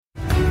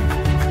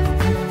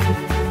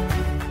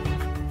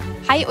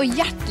Hei og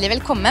hjertelig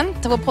velkommen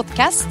til vår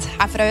podcast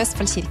her fra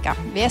Østfoldkirka.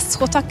 Vi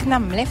så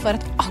takknemlige for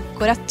at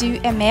akkurat du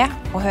med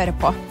og hører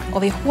på, og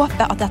vi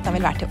håper at dette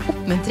vil være til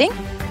oppmuntring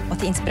og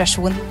til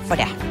inspirasjon for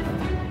det.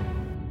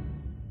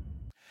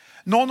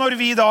 Nå når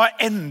vi da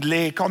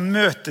endelig kan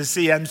møtes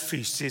igjen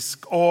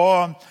fysisk,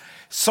 og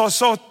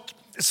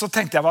så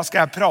tenkte jeg, hva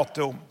skal jeg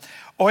prate om?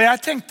 Og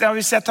jeg tenkte,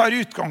 hvis jeg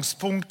tar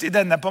utgangspunkt i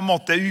denne på en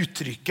måte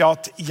uttrykket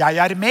at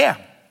jeg med.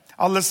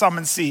 Alle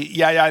sammen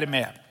sier, jeg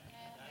med.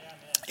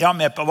 Ja,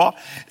 med på hva?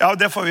 Ja,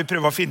 det får vi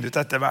prøve å finne ut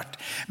etter hvert.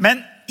 Men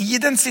i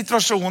den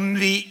situasjonen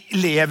vi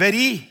lever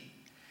i,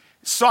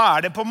 så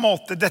det på en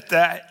måte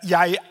dette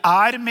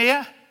jeg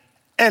med,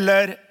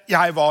 eller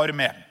jeg var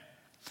med.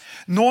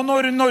 Nå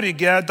når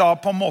Norge da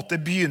på en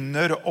måte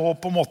begynner å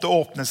på en måte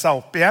åpne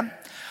seg opp igjen,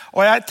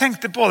 og jeg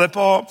tenkte på det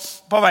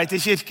på vei til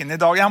kirken i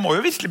dag, jeg må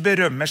jo virkelig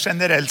berømme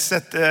generelt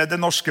sett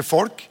det norske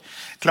folk.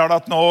 Klart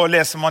at nå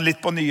leser man litt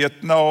på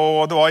nyhetene,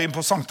 og det var inn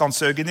på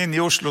Sankthanshaugen inne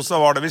i Oslo,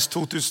 så var det vist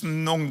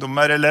 2000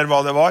 ungdommer, eller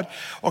hva det var.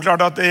 Og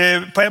klart at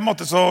på en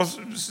måte så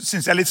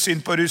synes jeg litt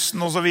synd på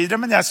russen og så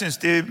videre, men jeg synes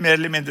de mer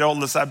eller mindre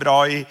holder seg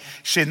bra i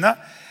skinnet.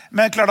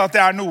 Men klart at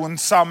det noen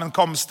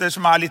sammenkomster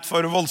som litt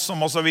for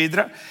voldsomme og så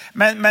videre.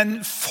 Men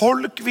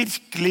folk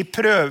virkelig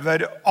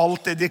prøver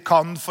alt det de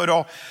kan for å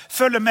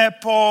følge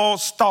med på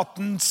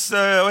statens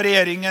og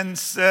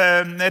regjeringens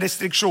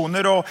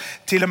restriksjoner, og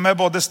til og med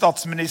både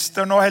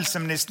statsministeren og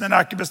helseministeren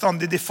ikke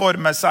bestandig de får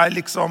med seg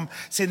liksom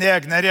sine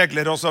egne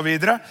regler og så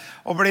videre,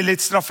 og blir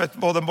litt straffet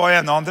både på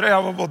en og andre.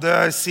 Jeg var både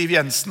Siv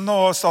Jensen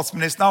og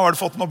statsministeren har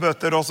fått noen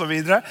bøter og så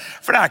videre,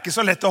 for det ikke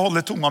så lett å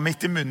holde tunga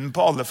midt i munnen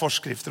på alle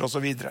forskrifter og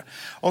så videre.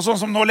 Og sånn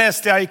som nå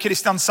leste jeg i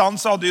Kristiansand,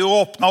 så hadde jo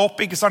åpnet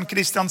opp, ikke sant,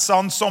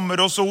 Kristiansand, sommer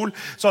og sol,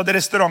 så hadde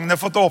restaurantene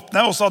fått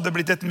åpne, og så hadde det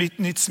blitt et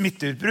nytt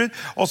smitteutbrudd,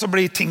 og så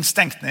blir ting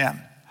stengt ned igjen.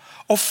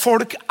 Og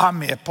folk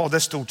med på det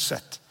stort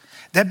sett.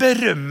 Det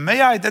berømmer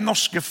jeg det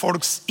norske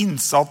folks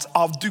innsats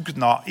av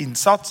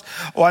dugnadinnsats,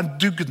 og en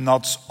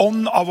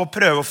dugnadsånd av å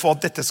prøve å få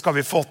at dette skal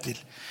vi få til.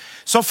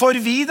 Så får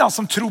vi da,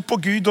 som tror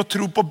på Gud og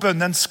tror på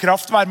bønnens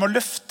kraft, være med å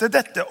løfte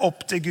dette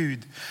opp til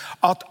Gud,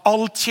 at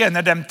alt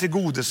tjener dem til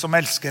gode som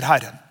elsker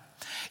Herren.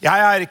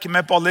 Jeg ikke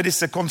med på alle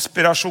disse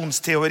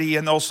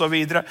konspirasjonsteoriene og så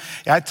videre.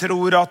 Jeg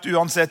tror at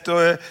uansett,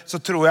 så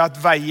tror jeg at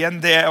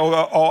veien det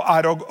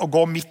å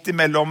gå midt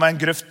imellom en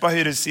grøft på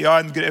høyresida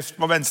og en grøft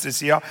på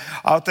venstresida,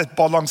 at et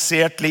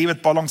balansert liv,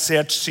 et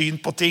balansert syn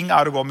på ting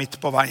å gå midt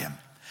på veien.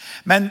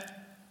 Men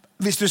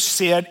hvis du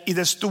ser i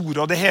det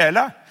store og det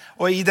hele,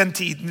 og i den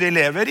tiden vi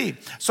lever i,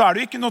 så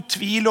det jo ikke noe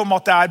tvil om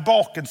at det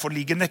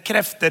bakenforliggende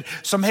krefter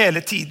som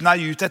hele tiden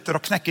ute etter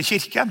å knekke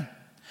kirken.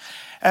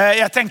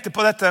 Jeg tenkte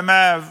på dette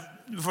med,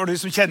 for de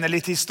som kjenner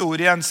litt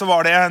historien, så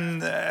var det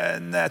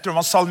jeg tror han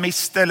var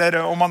salmist, eller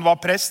om han var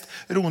prest,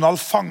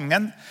 Ronald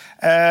Fangen,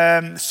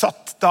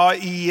 satt da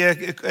i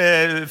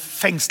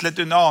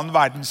fengslet under 2.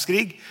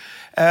 verdenskrig,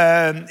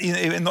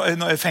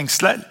 i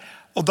fengslet.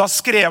 Og da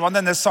skrev han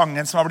denne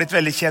sangen som har blitt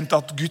veldig kjent,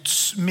 at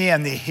Guds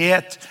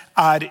menighet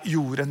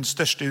jordens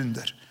største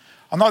under.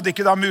 Han hadde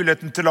ikke da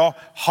muligheten til å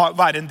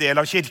være en del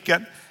av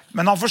kirken,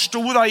 men han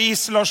forstod da i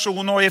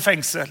isolasjon og i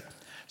fengsel.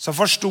 Så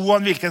forstod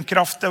han hvilken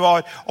kraft det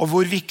var, og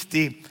hvor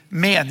viktig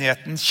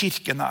menigheten,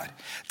 kirken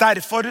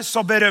Derfor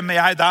så berømmer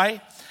jeg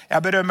deg.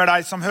 Jeg berømmer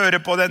deg som hører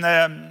på denne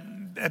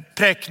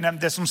prekenen,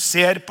 det som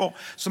ser på,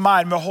 som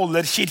med å holde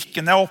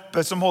kirkene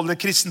oppe, som holder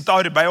kristent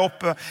arbeid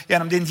oppe,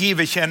 gjennom din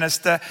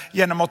givertjeneste,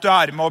 gjennom at du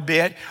med og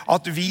ber,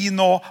 at vi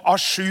nå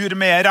jour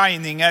med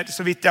regninger,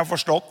 så vidt jeg har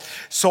forstått,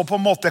 så på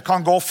en måte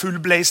kan gå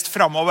full-blazed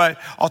fremover,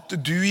 at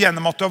du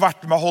gjennom at du har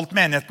vært med og holdt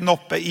menigheten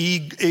oppe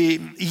i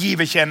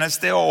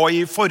givertjeneste og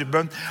i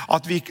forbønn,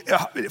 at vi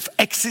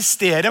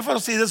eksisterer, for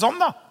å si det sånn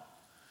da.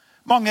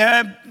 Mange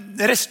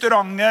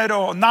restauranter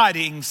og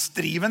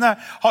næringsdrivende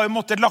har jo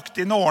måttet lagt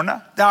inn årene.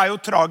 Det jo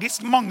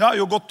tragisk. Mange har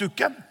jo gått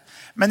dukken.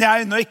 Men jeg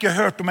har ennå ikke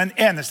hørt om en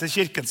eneste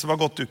kirke som har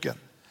gått dukken.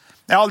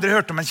 Jeg har aldri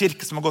hørt om en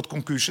kirke som har gått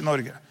konkurs i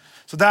Norge.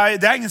 Så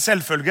det ingen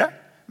selvfølge.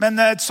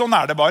 Men sånn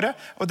det bare.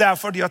 Og det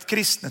fordi at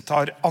kristne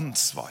tar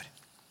ansvar.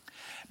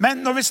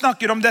 Men når vi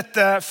snakker om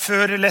dette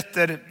før eller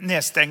etter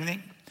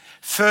nedstengning,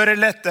 før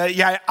eller etter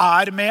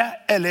jeg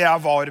med eller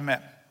jeg var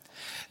med.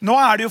 Nå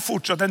det jo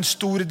fortsatt en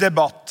stor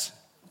debatt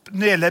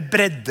når det gjelder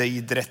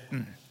breddeidretten.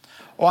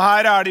 Og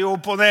her det jo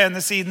på den ene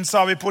siden så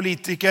har vi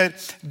politiker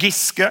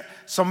Giske,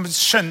 som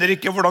skjønner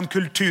ikke hvordan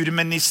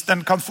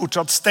kulturministeren kan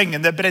fortsatt stenge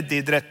det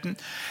breddeidretten.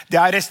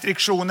 Det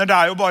restriksjoner, det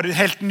jo bare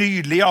helt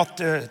nylig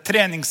at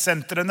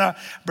treningssentrene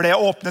ble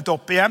åpnet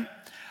opp igjen.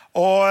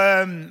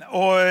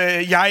 Og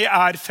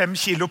jeg 5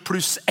 kilo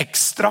pluss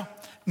ekstra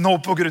nå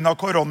på grunn av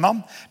koronaen,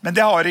 men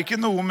det har ikke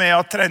noe med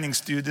at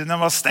treningsstudiene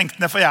var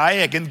stengt ned, for jeg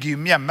egen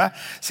gym hjemme,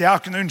 så jeg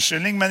har ikke noen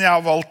unnskyldning, men jeg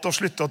har valgt å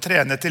slutte å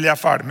trene til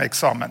jeg ferdig med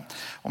eksamen.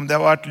 Om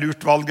det var et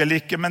lurt valg eller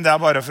ikke, men det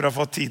bare for å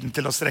få tiden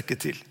til å strekke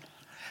til.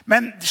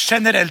 Men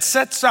generelt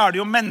sett så det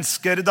jo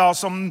mennesker da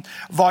som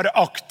var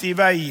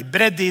aktive i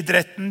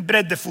breddeidretten,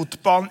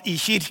 breddefotballen,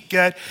 i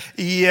kirker,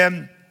 i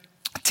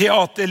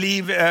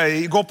teaterliv,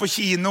 gå på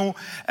kino,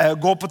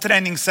 gå på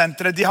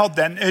treningssenteret. De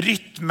hadde en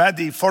rytme.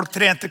 Folk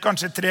trente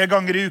kanskje 3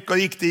 ganger I uka,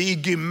 gikk de I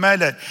gymmet,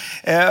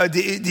 eller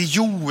de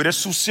gjorde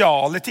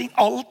sosiale ting.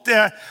 Alt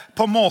det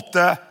på en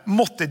måte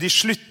måtte de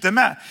slutte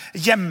med.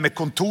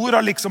 Hjemmekontor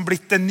har liksom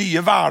blitt den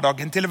nye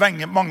hverdagen til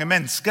mange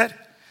mennesker.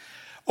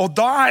 Og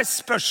da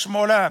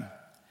spørsmålet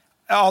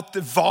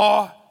at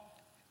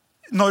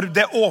når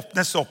det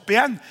åpnes opp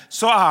igjen,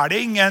 så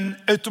det ingen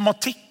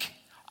automatikk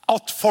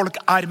at folk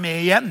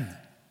med igjen.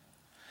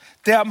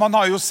 Man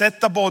har jo sett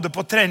det både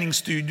på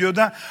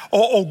treningsstudiene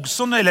og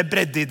også når det gjelder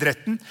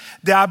breddeidretten.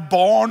 Det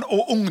barn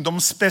og ungdom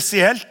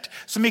spesielt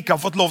som ikke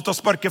har fått lov til å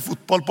sparke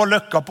fotball på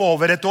Løkka på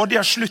over et år. De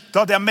har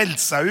sluttet, de har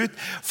meldt seg ut.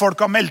 Folk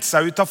har meldt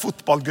seg ut av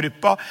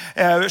fotballgruppa,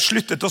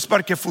 sluttet å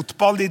sparke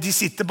fotball. De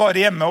sitter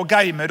bare hjemme og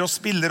gamer og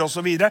spiller og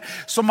så videre.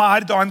 Som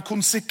da en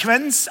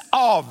konsekvens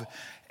av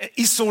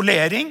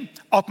isolering,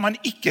 at man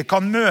ikke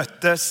kan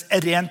møtes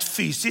rent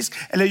fysisk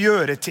eller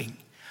gjøre ting.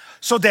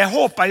 Så det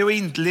håper jeg jo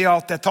inderlig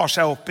at det tar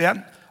seg opp igjen.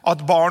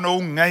 At barn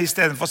og unge I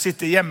stedet for å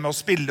sitte hjemme og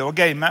spille og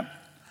game,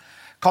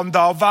 kan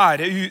da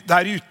være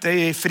der ute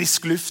I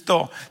frisk luft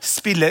og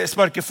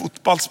sparke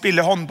fotball,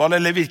 spille håndball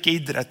eller hvilke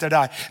idretter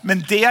det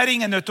Men det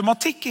ingen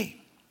automatikk I.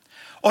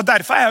 Og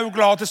derfor jeg jo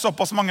glad at det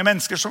såpass mange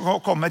mennesker som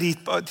kommer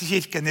hit til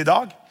kirken I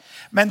dag.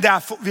 Men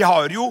vi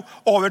har jo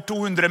over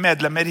 200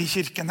 medlemmer I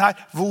kirken her.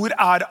 Hvor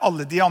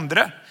alle de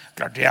andre?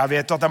 Klart, jeg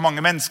vet at det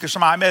mange mennesker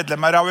som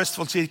medlemmer av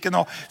Østfoldkirken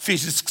og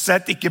fysisk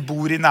sett ikke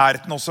bor I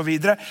nærheten og så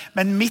videre.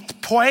 Men mitt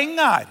poeng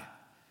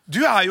du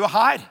jo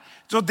her.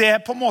 Så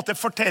det på en måte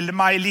forteller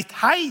meg litt,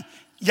 hei,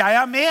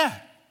 jeg med.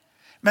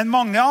 Men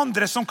mange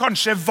andre som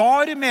kanskje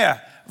var med,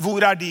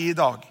 hvor de I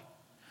dag?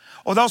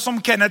 Og da som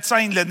Kenneth sa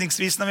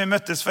innledningsvis når vi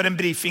møttes for en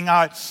briefing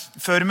her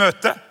før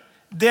møtet,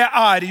 det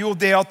jo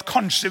det at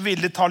kanskje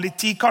ville ta litt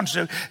tid,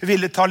 kanskje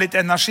ville ta litt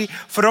energi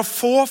for å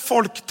få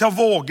folk til å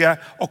våge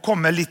å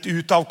komme litt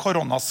ut av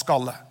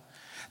koronaskallet.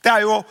 Det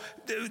jo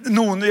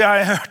noen, jeg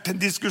har hørt en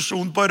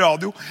diskusjon på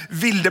radio,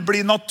 vil det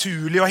bli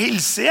naturlig å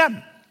hilse igjen?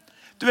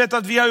 Du vet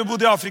at vi har jo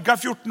bodd I Afrika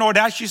 14 år,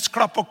 det kyss,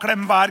 klapp og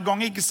klem hver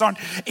gang, ikke sant?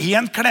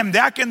 En klem,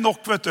 det ikke nok,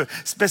 vet du.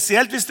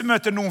 Spesielt hvis du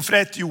møter noen fra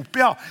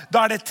Etiopia,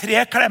 da det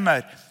 3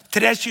 klemmer,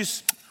 3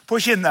 kyss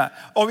på kinnet.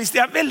 Og hvis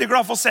de veldig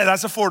glad for å se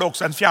deg, så får du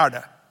også en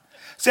 4.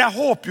 Så jeg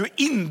håper jo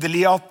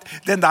inderlig at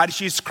den der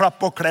kyss,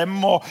 klapp og klem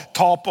og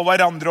ta på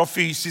hverandre og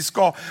fysisk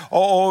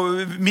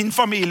og min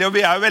familie, og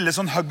vi jo veldig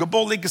sånn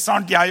huggable, ikke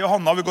sant? Jeg og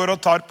Hanna, vi går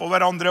og tar på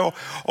hverandre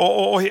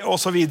og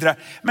så videre.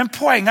 Men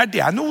poenget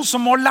det noe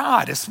som må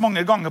læres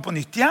mange ganger på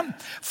nytt igjen,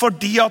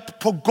 fordi at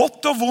på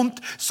godt og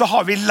vondt så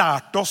har vi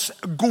lært oss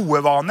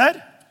gode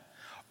vaner,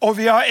 og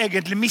vi har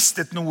egentlig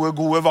mistet noen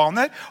gode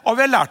vaner, og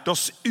vi har lært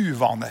oss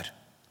uvaner.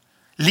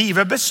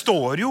 Livet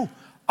består jo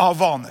av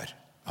vaner.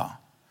 Ja.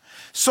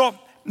 Så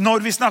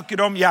når vi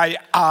snakker om jeg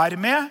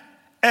med,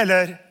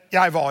 eller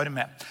jeg var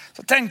med,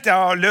 så tenkte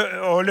jeg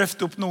å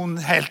løfte opp noen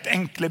helt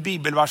enkle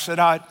bibelverser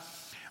her.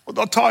 Og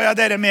da tar jeg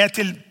dere med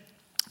til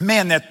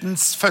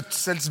menighetens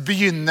fødsels,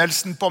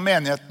 begynnelsen på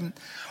menigheten.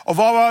 Og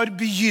hva var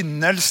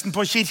begynnelsen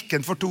på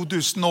kirken for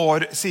 2000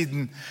 år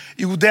siden?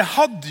 Jo, det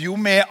hadde jo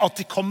med at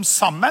de kom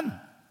sammen.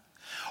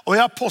 Og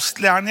I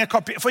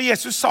apostelgjerningen, for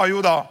Jesus sa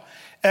jo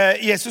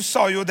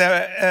det,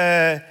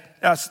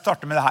 jeg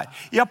starter med det her.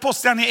 I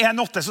apostelgjerningen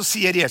 1,8 så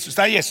sier Jesus,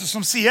 det Jesus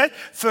som sier,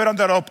 før han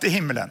drar opp til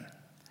himmelen.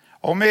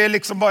 Og med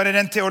liksom bare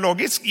rent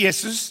teologisk,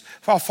 Jesus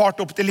har fart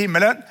opp til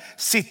himmelen,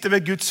 sitter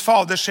ved Guds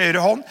faders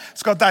høyre hånd,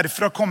 skal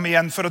derfra komme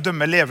igjen for å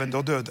dømme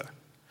levende og døde.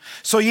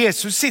 Så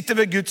Jesus sitter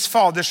ved Guds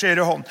faders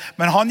høyre hånd,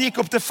 men han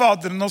gikk opp til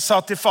faderen og sa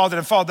til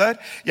faderen,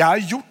 Fader, jeg har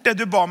gjort det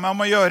du ba meg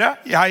om å gjøre,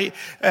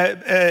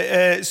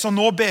 så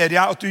nå ber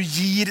jeg at du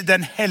gir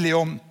den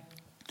hellige ånd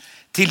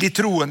til de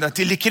troende,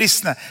 til de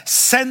kristne.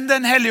 Send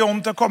den hellige ånd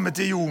til å komme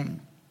til jorden.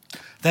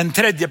 Den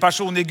tredje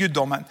personen I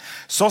guddommen.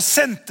 Så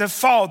sendte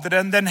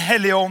faderen den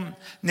hellige ånd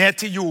ned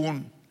til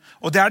jorden.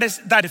 Og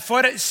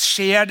derfor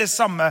skjer det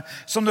samme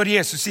som når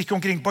Jesus gikk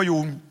omkring på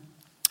jorden.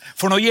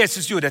 For når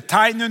Jesus gjorde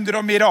tegn, under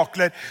og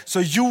mirakler,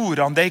 så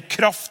gjorde han det I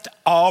kraft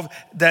av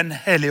den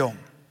hellige ånd.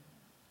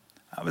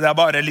 Det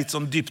bare litt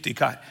sånn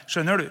dypdykk her,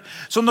 skjønner du?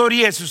 Så når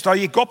Jesus da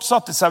gikk opp,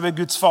 satte seg ved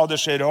Guds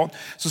faders høyre hånd,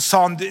 så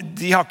sa han,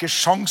 de har ikke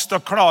sjans til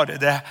å klare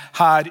det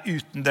her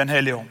uten den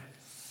hellige ånd.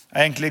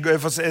 Egentlig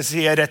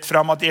sier jeg rett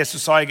frem at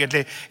Jesus sa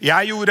egentlig,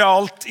 jeg gjorde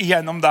alt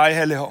igjennom deg,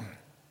 hellige ånd.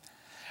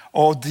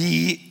 Og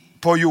de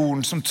på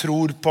jorden som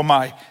tror på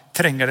meg,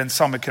 trenger den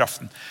samme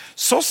kraften.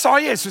 Så sa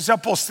Jesus I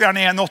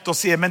apostelgjerningen 1,8 og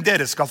sier, men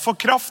dere skal få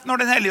kraft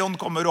når den hellige ånd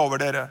kommer over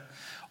dere.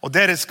 Og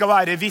dere skal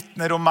være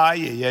vittner om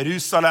meg I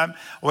Jerusalem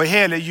og I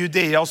hele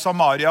Judea og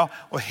Samaria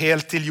og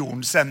helt til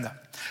jordens ende.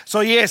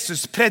 Så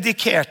Jesus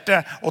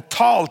predikerte og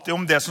talte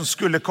om det som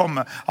skulle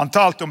komme. Han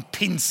talte om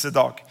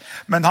pinsedag.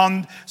 Men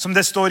han, som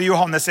det står I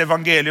Johannes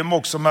evangelium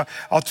også, med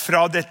at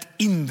fra det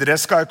indre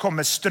skal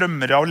komme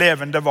strømmer av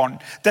levende vann.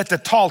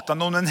 Dette talte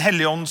han om den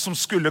hellige ånd som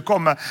skulle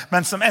komme,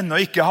 men som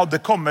ennå ikke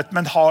hadde kommet,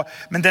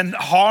 men den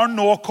har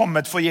nå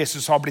kommet, for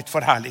Jesus har blitt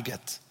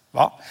forherliget.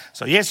 Va?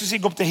 Så Jesus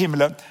gikk opp til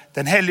himmelen,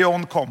 den hellige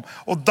ånd kom.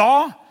 Og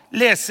da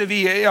leser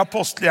vi i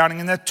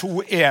Apostelgjerningene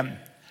 2:1.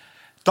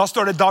 Da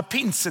står det, da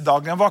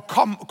pinsedagen var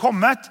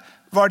kommet,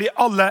 var de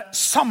alle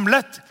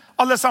samlet.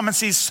 Alle sammen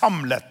sier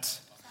samlet.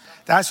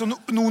 Det sånn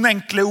noen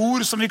enkle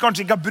ord som vi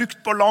kanskje ikke har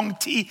brukt på lang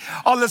tid.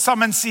 Alle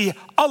sammen sier,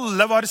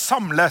 alle var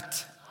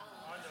samlet.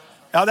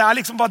 Ja, det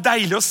liksom bare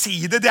deilig å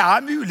si det. Det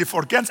mulig,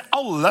 folkens.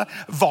 Alle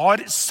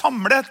var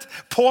samlet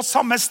på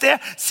samme sted.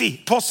 Si,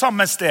 på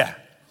samme sted.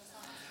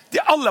 De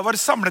alle var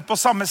samlet på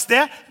samme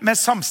sted med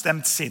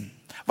samstemt sinn.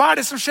 Hva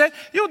det som skjer?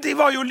 Jo, de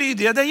var jo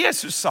lydige det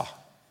Jesus sa.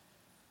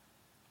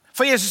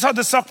 For Jesus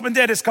hadde sagt, men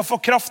dere skal få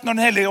kraft når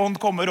den hellige ånd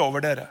kommer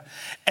over dere.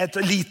 Et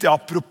lite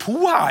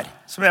apropos her,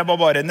 som jeg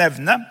bare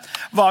nevne,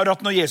 var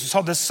at når Jesus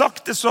hadde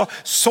sagt det, så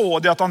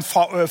de at han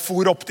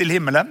for opp til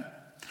himmelen.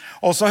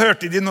 Og så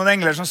hørte de noen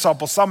engler som sa,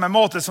 på samme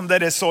måte som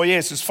dere så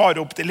Jesus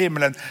fare opp til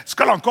himmelen,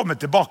 skal han komme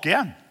tilbake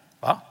igjen.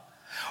 Ja?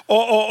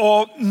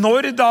 Og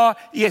når da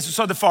Jesus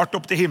hadde fart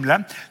opp til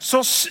himmelen,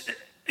 så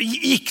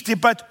gikk de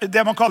på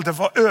det man kalte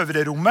for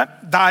øvre rommet,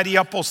 der i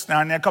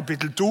Apostelgjerningene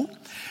kapittel 2,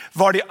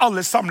 var de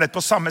alle samlet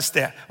på samme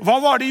sted. Hva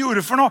var de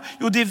gjorde for noe?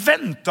 Jo, de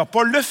ventet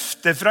på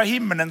løftet fra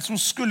himmelen som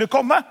skulle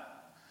komme.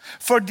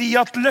 Fordi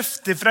at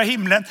løftet fra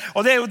himmelen,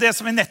 og det jo det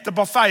som vi nettopp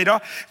har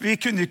feiret. Vi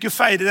kunne ikke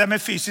feire det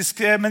med fysisk,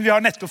 men vi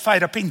har nettopp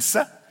feiret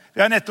pinse.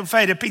 Vi har nettopp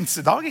feiret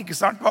pinsedag, ikke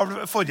sant?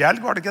 Forrige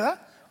helg, var det ikke det?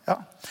 Ja.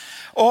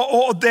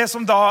 Og det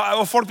som da,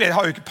 og folk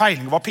har jo ikke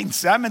peiling hva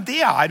pinse men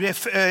det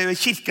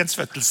kirkens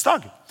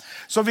fødselsdag.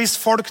 Så hvis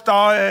folk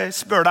da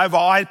spør deg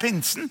hva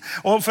pinsen,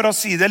 og for å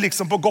si det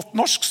liksom på godt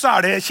norsk, så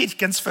det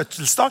kirkens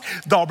fødselsdag.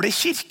 Da ble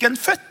kirken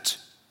født.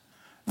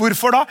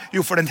 Hvorfor da?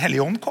 Jo, for den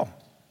hellige ånd kom.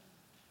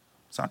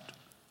 Sant?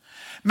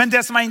 Men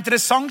det som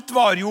interessant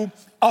var jo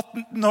at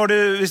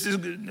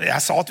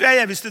jeg sa at vi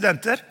evige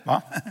studenter. Ja?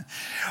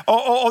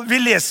 Og vi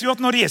leser jo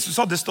at når Jesus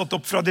hadde stått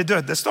opp fra de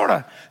døde, står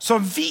det,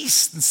 så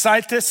viste han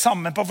seg til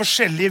sammen på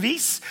forskjellige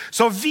vis.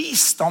 Så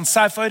viste han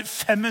seg for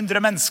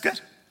 500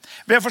 mennesker.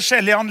 Ved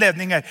forskjellige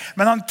anledninger.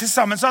 Men til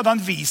sammen så hadde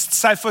han vist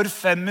seg for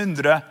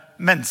 500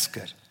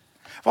 mennesker.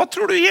 Hva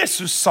tror du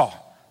Jesus sa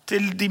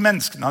til de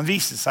menneskene han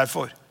viste seg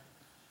for?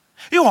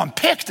 Jo, han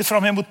pekte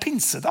frem imot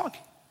pinsedag.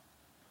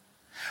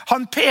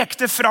 Han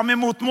pekte frem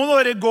imot, må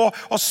dere gå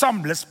og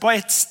samles på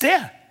et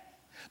sted.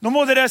 Nå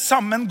må dere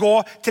sammen gå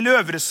til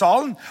øvre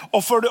salen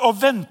og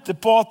vente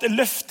på at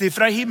løftet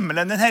fra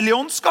himmelen, den hellige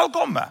ånd, skal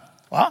komme.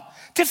 Ja?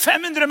 Til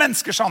 500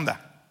 mennesker, sa han det.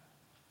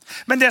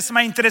 Men det som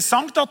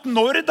interessant at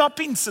når da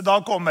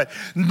pinsedag kommer,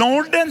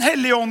 når den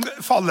hellige ånd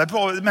faller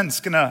på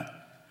menneskene,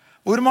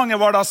 hvor mange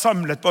var da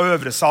samlet på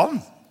øvre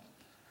salen?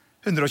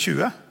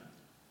 120.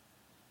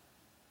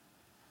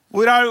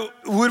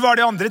 Hvor var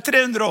de andre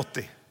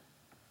 380?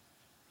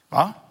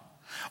 Ja.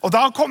 Og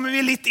da kommer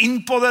vi litt inn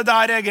på det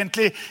der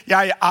egentlig,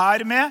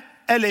 jeg med,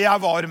 eller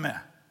jeg var med.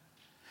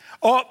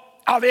 Og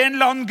av en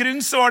eller annen grunn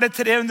så var det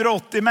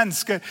 380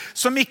 mennesker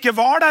som ikke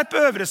var der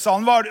på øvre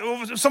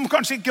salen, som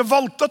kanskje ikke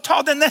valgte å ta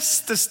det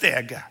neste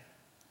steget.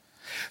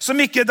 Som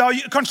ikke da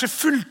kanskje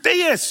fulgte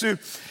Jesu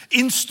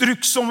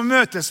instruks om å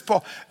møtes på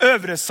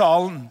øvre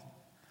salen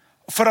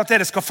for at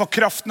dere skal få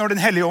kraft når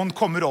den hellige ånd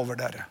kommer over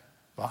dere.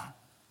 Hva?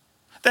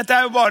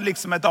 Dette jo bare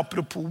liksom et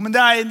apropos, men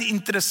det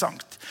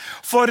interessant.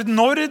 For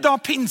når da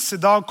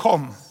pinsedag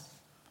kom,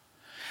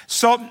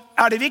 så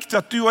det viktig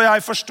at du og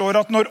jeg forstår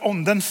at når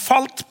ånden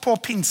falt på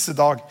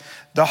pinsedag,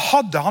 da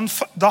hadde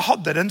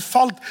den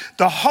falt,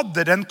 da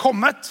hadde den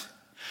kommet.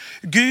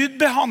 Gud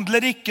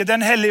behandler ikke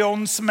den hellige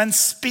ånd som en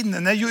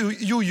spinnende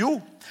jojo,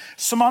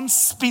 som han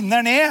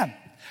spinner ned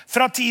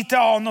fra tid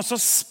til annen, og så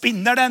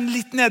spinner den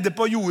litt nede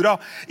på jorda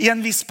i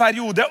en viss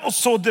periode, og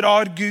så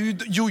drar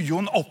Gud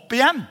jojoen opp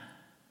igjen.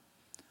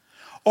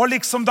 Og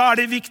liksom da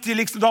det viktig,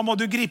 liksom, da må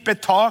du gripe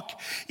tak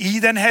i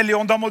den hellige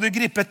ånd, da må du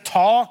gripe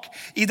tak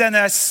i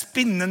denne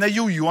spinnende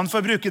jojoen, for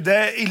å bruke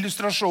det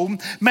illustrasjonen,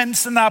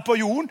 mens den på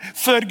jorden,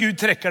 før Gud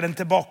trekker den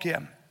tilbake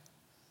igjen.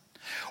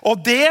 Og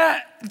det,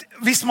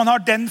 hvis man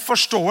har den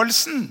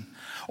forståelsen,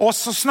 og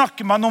så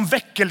snakker man om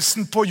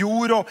vekkelsen på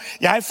jord, og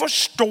jeg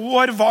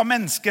forstår hva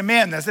mennesker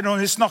mener når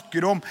de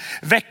snakker om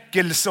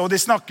vekkelse, og de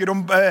snakker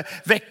om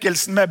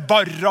vekkelsen med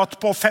Barat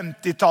på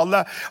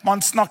 50-tallet.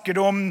 Man snakker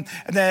om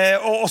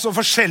også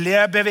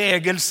forskjellige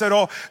bevegelser,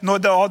 og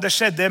når det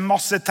skjedde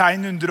masse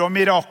tegn, under og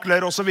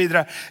mirakler og så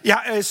videre,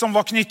 som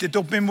var knyttet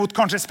opp imot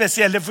kanskje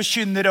spesielle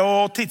forkynnere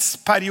og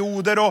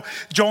tidsperioder, og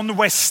John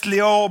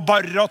Wesley og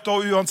Barat,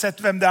 og uansett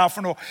hvem det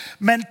for noe.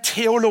 Men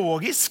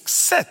teologisk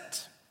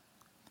sett,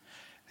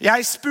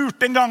 jeg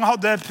spurte en gang,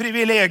 hadde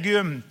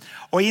privilegium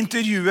å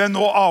intervjue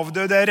nå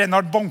avdøde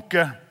Reinhard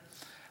Bonke.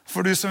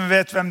 For du som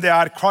vet hvem det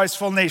Christ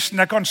for Nation,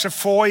 kanskje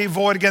få i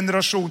vår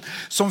generasjon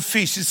som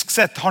fysisk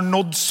sett har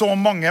nådd så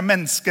mange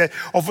mennesker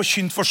og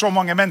forkynt for så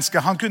mange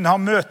mennesker. Han kunne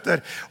ha møter,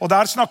 og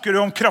der snakker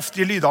du om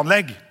kraftige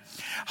lydanlegg.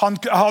 Han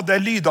hadde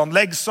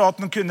lydanlegg så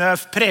at han kunne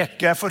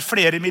preke for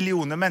flere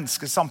millioner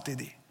mennesker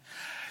samtidig.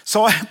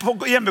 Så på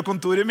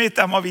hjemmekontoret mitt,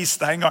 jeg må vise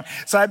deg en gang,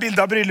 så har jeg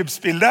bildet av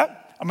bryllupsbildet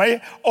av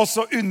meg.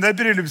 Også under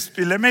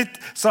bryllupsspillet mitt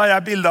så har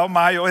jeg bilder av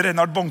meg og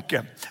Reinhard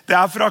Bonke.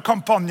 Det fra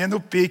kampanjen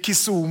oppe i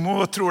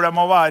Kisumu, og tror det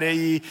må være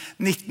i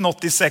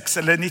 1986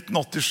 eller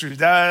 1987.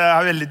 Det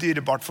veldig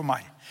dyrebart for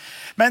meg.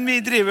 Men vi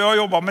driver og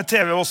jobber med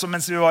TV også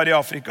mens vi var i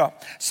Afrika.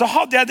 Så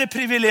hadde jeg det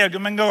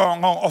privilegium en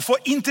gang å få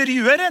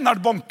intervjue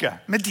Reinhard Bonke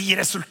med de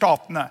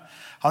resultatene.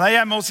 Han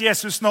hjemme hos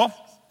Jesus nå.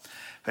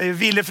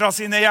 Hviler fra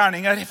sine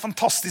gjerninger.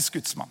 Fantastisk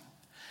gudsmann.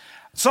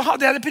 Så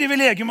hadde jeg det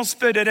privilegium å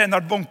spørre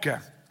Reinhard Bonke.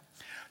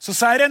 Så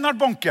sa jeg, Reinhard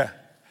Bonke,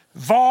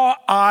 hva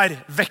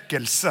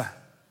vekkelse?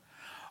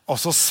 Og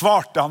så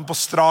svarte han på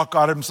strak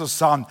arm, så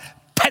sa han,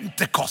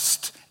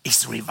 Pentecost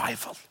is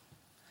revival.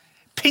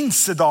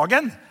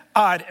 Pinsedagen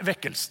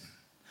vekkelsen.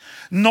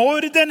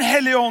 Når den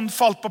hellige ånd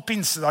falt på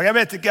pinsedag, jeg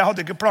vet ikke, jeg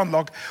hadde ikke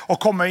planlagt å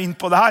komme inn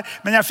på det her,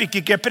 men jeg fikk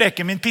ikke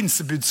preke min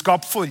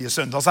pinsebudskap forrige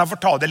søndag, så jeg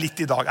får ta det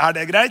litt i dag.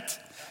 Det greit?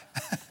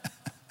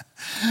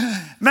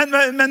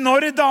 men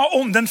når da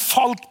ånden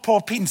falt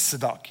på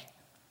pinsedag,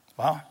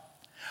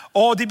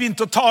 og de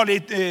begynte å tale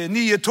i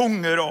nye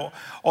tunger,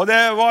 og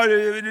det var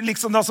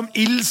liksom da som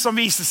ild som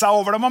viste seg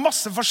over dem, og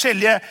masse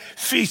forskjellige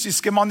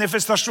fysiske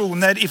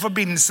manifestasjoner i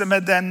forbindelse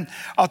med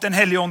at den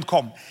hellige ånd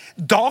kom.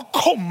 Da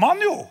kom han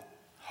jo,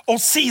 og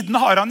siden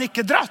har han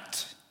ikke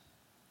dratt.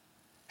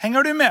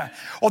 Henger du med?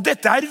 Og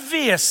dette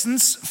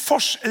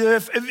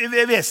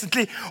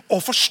vesentlig å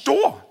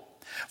forstå.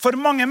 For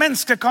mange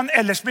mennesker kan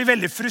ellers bli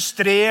veldig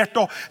frustrert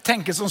og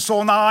tenke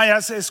sånn, nei,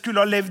 jeg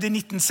skulle ha levd i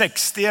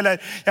 1960, eller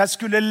jeg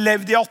skulle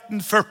levd i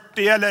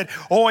 1840, eller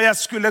jeg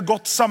skulle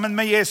gått sammen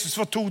med Jesus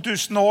for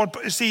 2000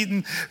 år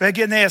siden ved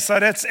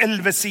Genesarets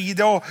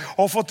elveside,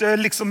 og fått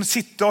liksom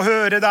sitte og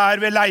høre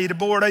der ved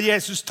leirbålet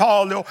Jesus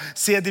tale, og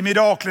se de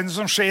miraklene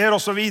som skjer,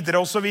 og så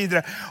videre, og så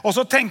videre. Og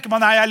så tenker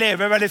man, nei, jeg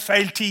lever veldig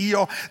feil tid,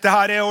 og det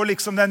her jo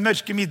liksom den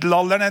mørke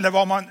middelalderen, eller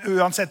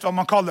uansett hva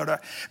man kaller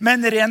det.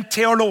 Men rent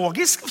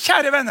teologisk,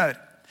 kjære venner,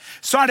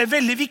 så det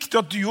veldig viktig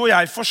at du og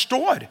jeg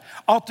forstår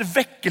at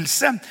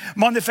vekkelse,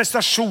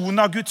 manifestasjon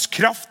av Guds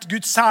kraft,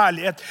 Guds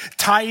herlighet,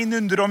 tegn,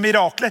 under og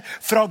mirakler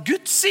fra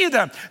Guds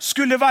side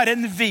skulle være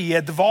en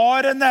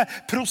vedvarende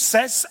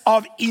prosess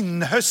av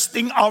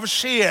innhøsting av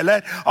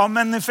sjeler, av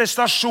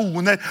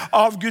manifestasjoner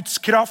av Guds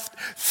kraft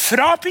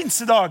fra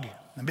pinsedag.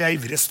 Nå blir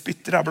jeg ivrig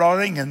spytter, jeg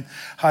blar ingen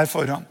her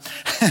foran.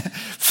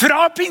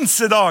 Fra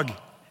pinsedag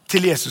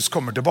til Jesus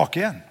kommer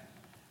tilbake igjen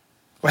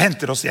og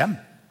henter oss hjem.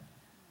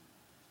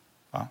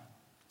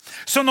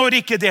 Så når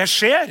ikke det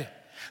skjer,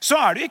 så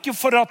det ikke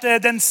for at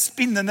den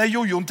spinnende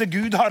jojoen til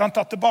Gud har han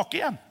tatt tilbake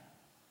igjen.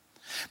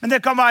 Men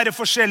det kan være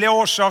forskjellige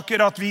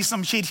årsaker at vi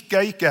som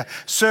kirke ikke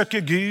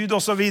søker Gud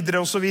og så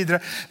videre og så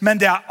videre. Men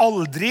det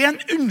aldri en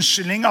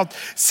unnskyldning at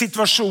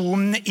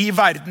situasjonen i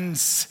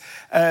verdens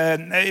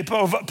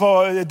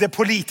på det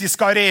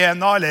politiske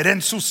arena eller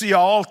rent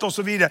sosialt og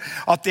så videre,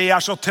 at det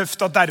så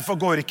tøft at derfor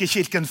går ikke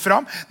kirken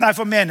fram. Nei,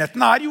 for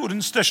menigheten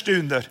jordens største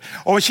under.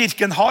 Og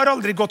kirken har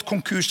aldri gått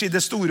konkurs i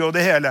det store og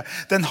det hele.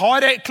 Den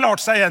har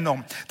klart seg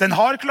gjennom. Den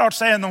har klart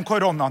seg gjennom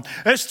koronaen.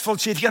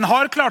 Østfoldkirken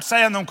har klart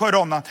seg gjennom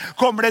koronaen.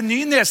 Kommer det en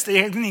ny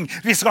nedstigning?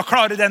 Vi skal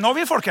klare det nå,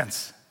 vi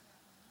folkens.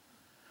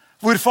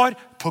 Hvorfor?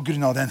 På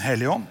grunn av den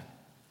hellige ånd.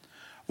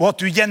 Og at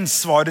du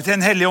gjensvarer til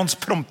en hellig ånds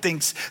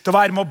promptings, til å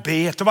være med å be,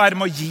 til å være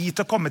med å gi,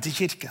 til å komme til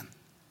kirken.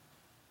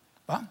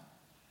 Hva?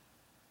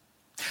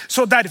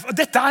 Så derfor,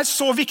 dette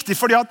så viktig,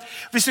 fordi at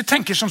hvis du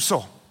tenker som så,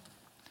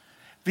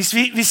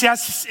 hvis jeg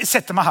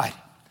setter meg her,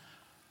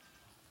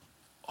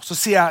 og så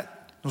sier jeg,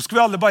 nå skal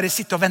vi alle bare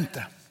sitte og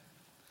vente.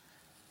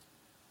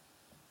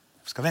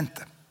 Vi skal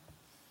vente.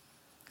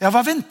 Ja,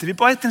 hva venter vi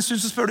på? Etter en stund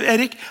så spør du,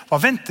 Erik,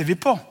 hva venter vi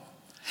på?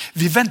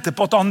 Vi venter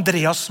på at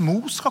Andreas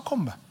Mo skal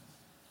komme.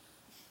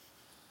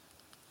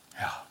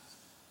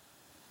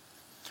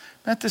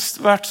 Men etter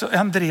hvert så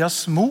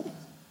Andreas Mo.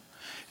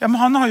 Ja, men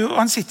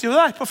han sitter jo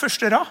der på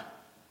første rad.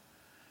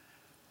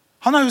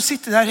 Han har jo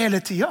sittet der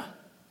hele tiden.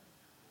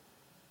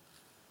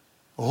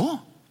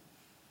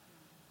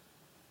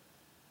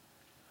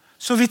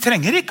 Så vi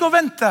trenger ikke å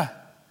vente.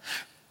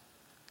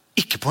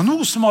 Ikke på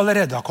noe som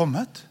allerede har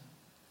kommet.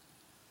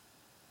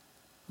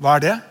 Hva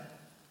det?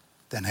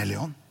 Den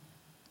hellige ånd.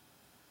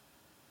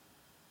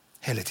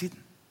 Hele tiden.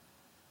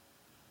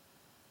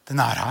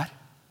 Den her.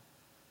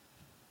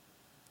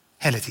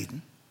 Hele tiden.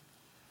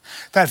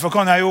 Derfor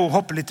kan jeg jo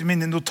hoppe litt i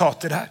mine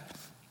notater her.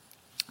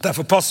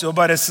 Derfor passer jo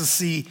bare å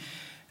si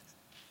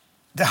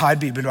det her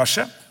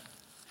bibelverset.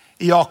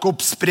 I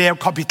Jakobs brev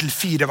kapittel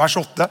 4 vers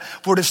 8,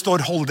 hvor det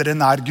står hold dere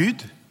nær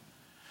Gud,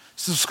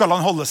 så skal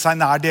han holde seg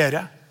nær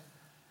dere.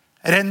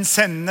 Rens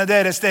hendene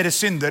deres, dere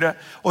syndere,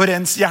 og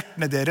rens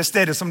hjertene deres,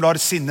 dere som lar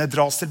sinnet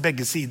dras til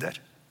begge sider.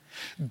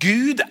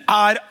 Gud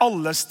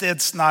alle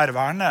steds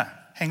nærværende.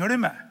 Henger du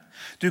med?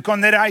 Du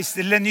kan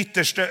reise til den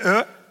ytterste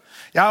ø.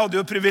 Jeg hadde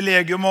jo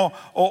privilegium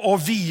å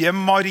vie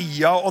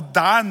Maria og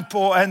Dan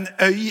på en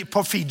øy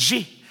på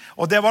Fiji.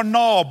 Og det var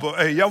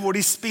naboøya hvor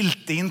de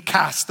spilte inn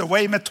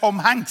Castaway med Tom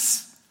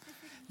Hanks.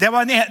 Det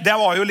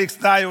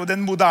jo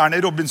den moderne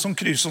Robinson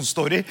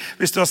Crusoe-story,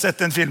 hvis du har sett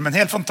den filmen.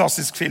 Helt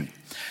fantastisk film.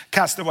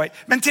 Castaway.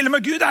 Men til og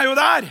med Gud jo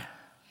der.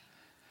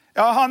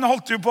 Ja, han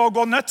holdt jo på å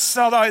gå nøds.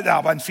 Ja, det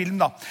var en film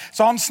da.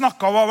 Så han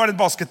snakket, hva var det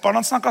basketball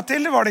han snakket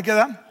til? Var det ikke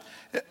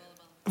det?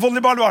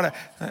 Volleyball var det.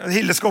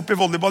 Hilde skal opp i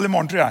volleyball i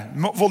morgen, tror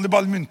jeg.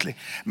 Volleyball muntlig.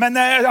 Men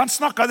han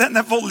snakket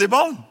denne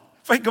volleyballen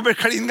for ikke å bli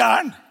klin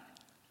gæren.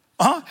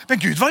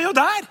 Men Gud var jo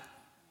der.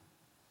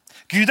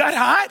 Gud er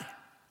her.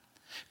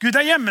 Gud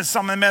er hjemme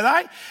sammen med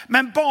deg,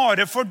 men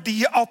bare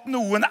fordi at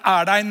noen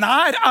er deg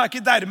nær, er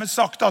ikke dermed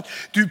sagt at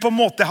du på en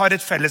måte har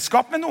et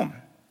fellesskap med noen.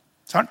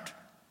 Sant?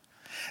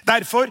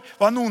 Derfor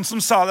var noen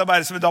som sa det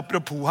bare som et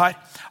apropos her,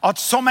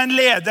 at som en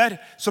leder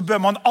så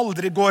bør man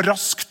aldri gå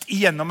raskt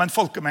igjennom en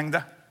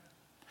folkemengde.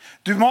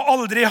 Du må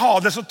aldri ha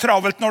det så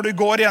travelt når du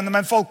går gjennom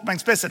en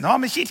folkemengde, spesielt når det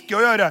har med kirke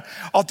å gjøre,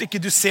 at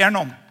ikke du ser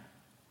noen.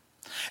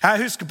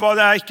 Jeg husker på,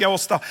 det er ikke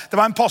oss da, det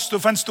var en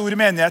pastor for en stor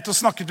menighet og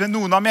snakket med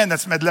noen av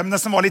menighetsmedlemmene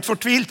som var litt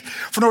fortvilt,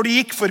 for når de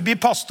gikk forbi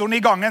pastoren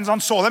i gangen, så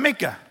han så dem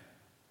ikke.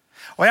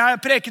 Og jeg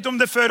har preket om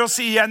det før og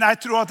sier igjen,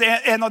 jeg tror at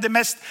en av de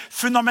mest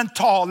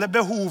fundamentale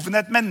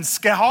behovene et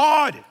menneske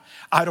har,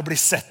 er å bli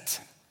sett.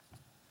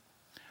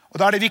 Og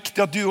da er det viktig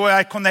at du og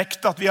jeg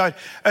connect, at vi har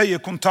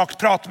øyekontakt,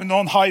 prater med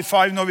noen, high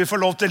five når vi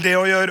får lov til det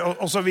å gjøre,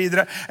 og så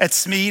videre. Et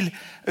smil,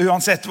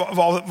 uansett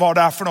hva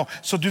det er for noe.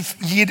 Så du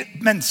gir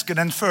mennesker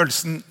den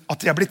følelsen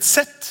at de har blitt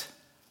sett.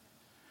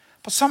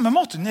 På samme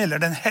måte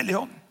gjelder den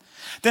Hellige Ånd.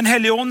 Den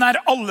Hellige Ånd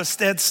er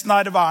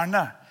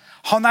allestedsnærværende.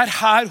 Han er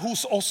her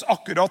hos oss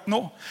akkurat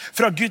nå.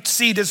 Fra Guds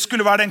side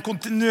skulle være det en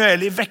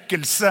kontinuerlig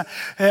vekkelse,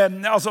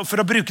 altså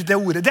for å bruke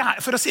det ordet.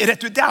 For å si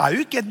rett ut, det er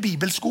jo ikke et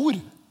bibelsk ord.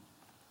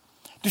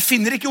 Du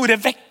finner ikke ordet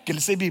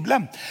vekkelse i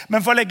Bibelen,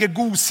 men for å legge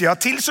godsida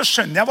til, så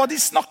skjønner jeg hva de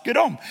snakker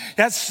om.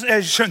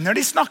 Jeg skjønner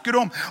de snakker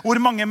om hvor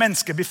mange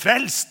mennesker blir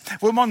frelst,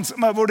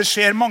 hvor det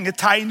skjer mange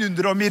tegn,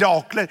 under og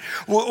mirakler,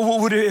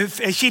 hvor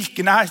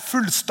kirkene er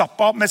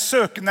fullstappet med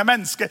søkende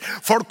mennesker,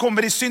 folk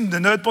kommer i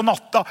syndenød på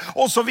natta,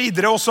 og så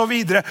videre, og så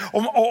videre,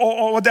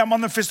 og det er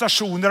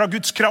manifestasjoner av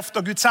Guds kraft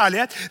og Guds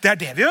herlighet. Det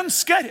er det vi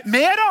ønsker,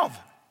 mer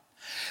av.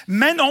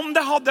 Men om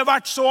det hadde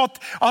vært så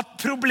at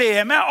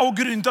problemet og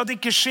grunnen til at det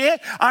ikke skjer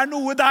er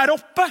noe der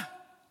oppe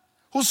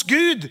hos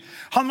Gud.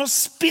 Han må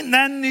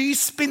spinne en ny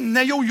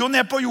spinnende jojo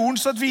ned på jorden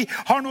så at vi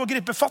har noe å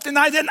gripe fatt i.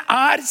 Nei, den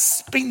er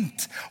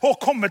spint og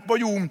kommet på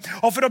jorden.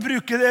 Og for å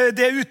bruke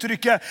det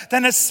uttrykket,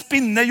 denne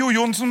spinnende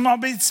jojoen som har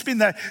blitt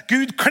spinnet,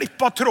 Gud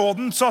klippet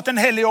tråden så at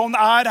den Hellige Ånd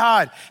er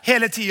her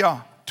hele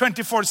tiden,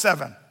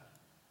 24/7.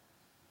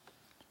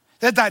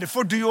 Det er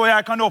derfor du og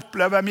jeg kan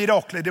oppleve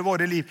mirakler i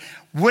våre liv.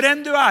 Hvor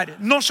enn du er,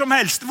 når som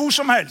helst, hvor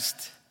som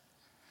helst.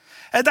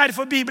 Det er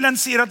derfor Bibelen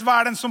sier at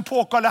hver den som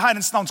påkaller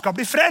Herrens navn skal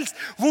bli frelst.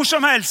 Hvor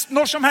som helst,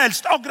 når som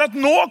helst. Akkurat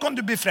nå kan du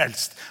bli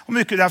frelst.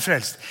 Om ikke du er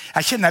frelst.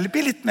 Jeg kjenner jeg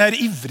blir litt mer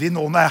ivrig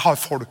nå når jeg har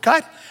folk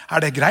her.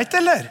 Er det greit,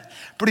 eller?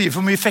 Blir det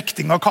for mye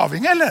fekting og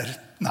kaving, eller?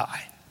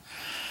 Nei.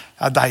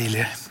 Det er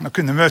deilig å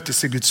kunne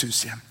møtes i Guds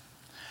hus igjen.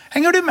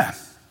 Henger du med?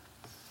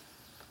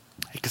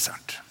 Ikke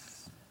sant?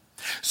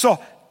 Så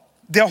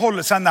det å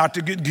holde seg nær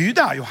til Gud, Gud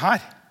er jo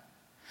her.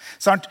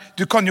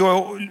 Du kan jo,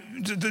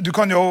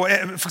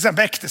 for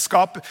eksempel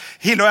ekteskap.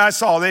 Hille og jeg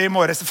sa det i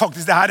morges.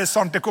 Faktisk, det her er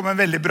sant. Det kom en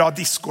veldig bra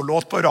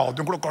diskolåt på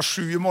radioen klokka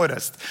 7 i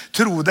morges.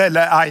 Tro det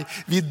eller ei,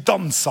 vi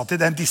danset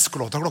til den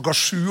diskolåta klokka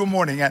 7 om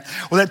morgenen.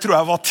 Og det tror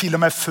jeg var til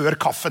og med før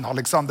kaffen,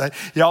 Alexander.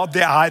 Ja,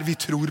 det er vi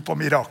tror på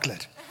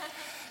mirakler.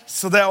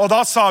 Og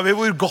da sa vi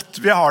hvor godt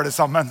vi har det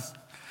sammen.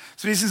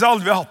 Så vi synes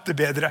aldri vi har hatt det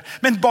bedre.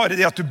 Men bare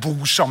det at du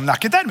bor sammen, er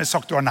ikke dermed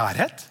sagt du har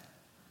nærhet.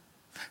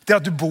 Det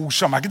at du bor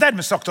sammen er ikke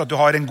dermed sagt at du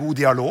har en god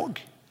dialog.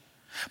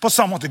 På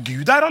samme måte,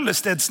 Gud er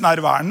allesteds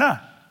nærværende.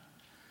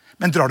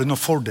 Men drar du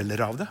noen fordeler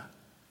av det?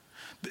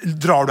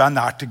 Drar du deg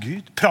nær til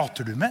Gud?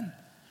 Prater du med han?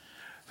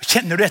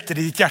 Kjenner du etter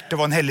i ditt hjerte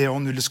hva en hellig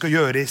ånd du skal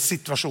gjøre i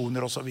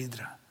situasjoner og så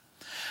videre?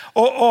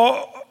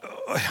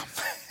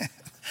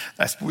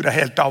 Jeg sporer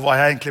helt av hva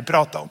jeg egentlig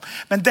prater om.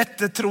 Men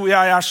dette tror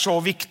jeg er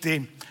så viktig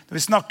når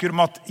vi snakker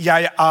om at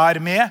jeg er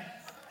med,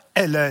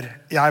 eller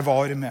jeg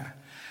var med.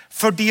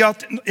 Fordi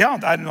at, ja,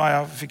 nå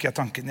fikk jeg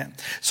tanken igjen.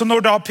 Så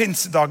når da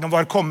pinsedagen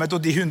var kommet,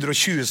 og de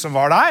 120 som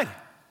var der,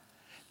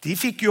 de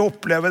fikk jo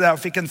oppleve det, og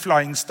fikk en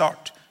flying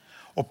start.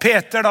 Og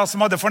Peter da,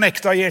 som hadde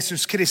fornektet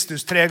Jesus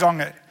Kristus 3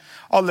 ganger,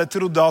 alle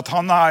trodde at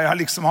han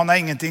er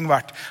ingenting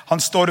verdt. Han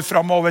står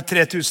frem over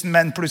 3000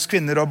 menn pluss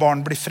kvinner og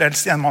barn blir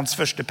frelst gjennom hans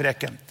første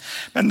preken.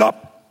 Men da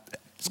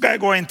skal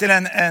jeg gå inn til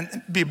en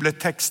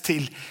bibeltekst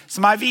til,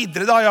 som er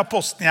videre da i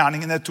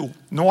Apostelgjerningene 2.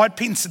 Nå har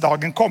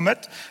pinsedagen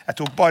kommet. Jeg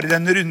tok bare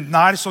den runden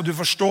her, så du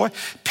forstår.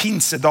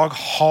 Pinsedag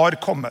har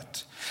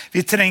kommet.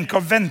 Vi trenger ikke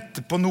å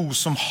vente på noe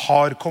som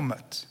har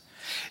kommet.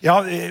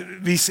 Ja,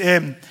 vi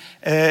sang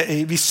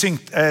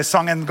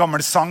en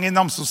gammel sang i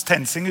Namsos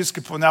Tensing,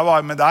 husker på når jeg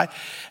var med der,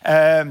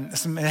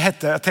 som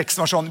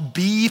teksten var sånn: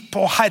 Bi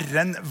på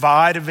Herren,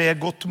 vær ved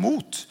godt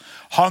mot.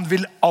 Han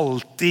vil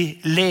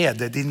alltid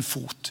lede din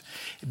fot.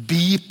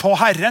 Bi på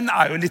Herren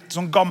er jo litt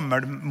sånn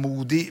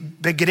gammelmodig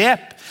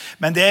begrep,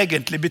 men det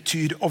egentlig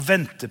betyr å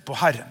vente på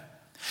Herren.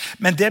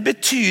 Men det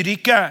betyr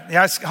ikke,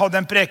 jeg hadde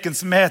en preken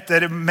som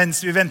heter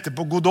 «Mens vi venter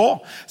på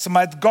Godot», som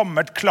et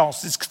gammelt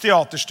klassisk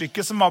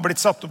teaterstykke som har blitt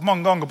satt opp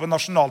mange ganger på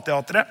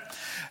Nationalteatret,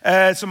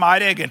 som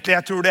egentlig,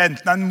 jeg tror det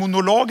enten en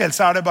monolog, eller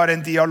så det bare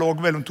en dialog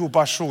mellom to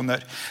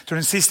personer. Jeg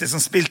tror den siste som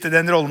spilte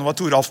den rollen var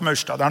Toralf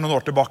Maurstad, det noen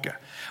år tilbake.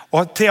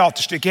 Og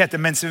teaterstykket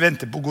heter «Mens vi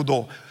venter på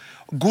Godot».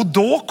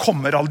 Godot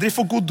kommer aldri,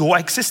 for Godot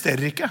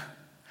eksisterer ikke.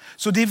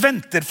 Så de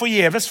venter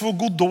forgjeves, for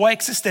Godot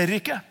eksisterer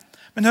ikke.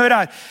 Men hør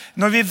her,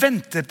 når vi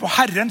venter på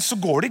Herren, så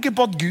går det ikke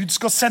på at Gud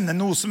skal sende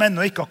noe som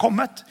ennå ikke har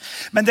kommet.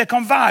 Men det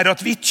kan være at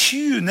vi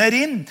tuner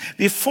inn,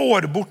 vi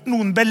får bort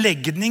noen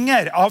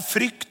belegninger av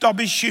frykt, av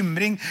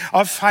bekymring,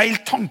 av feil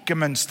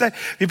tankemønster.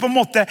 Vi på en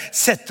måte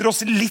setter oss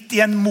litt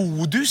i en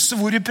modus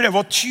hvor vi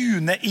prøver å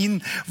tune inn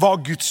hva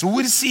Guds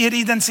ord sier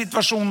i den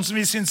situasjonen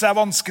som vi synes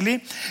vanskelig.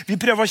 Vi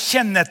prøver å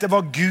kjenne etter hva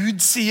Gud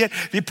sier.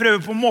 Vi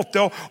prøver på en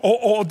måte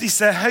å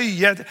disse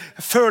høye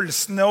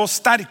følelsene og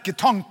sterke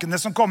tankene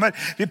som kommer,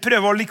 vi prøver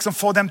å liksom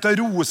få dem til å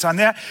roe seg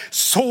ned,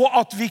 så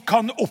at vi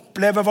kan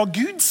oppleve hva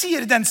Gud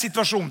sier i den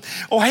situasjonen.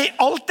 Og hei,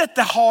 alt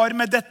dette har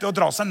med dette å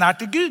dra seg nær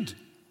til Gud.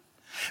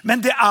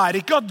 Men det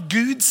ikke at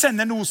Gud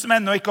sender noe som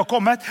ennå ikke har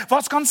kommet. Hva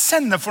skal han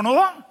sende for noe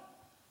da?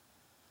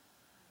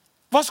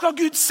 Hva skal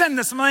Gud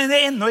sende som han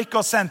ennå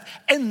ikke har sendt?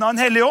 Enda en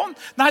hellig ånd?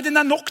 Nei,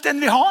 den nok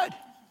den vi har.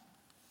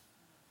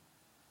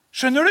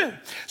 Skjønner du?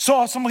 Så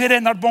som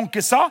Reinhard Bonke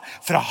sa,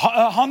 fra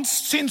hans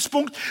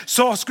synspunkt,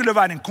 så skulle det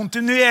være en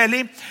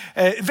kontinuerlig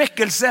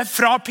vekkelse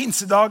fra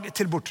pinsedag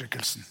til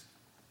bortrykkelsen.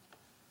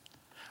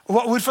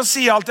 Og hvorfor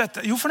sier jeg alt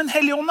dette? Jo, for den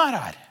hellige ånd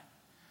her.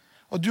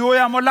 Og du og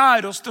jeg må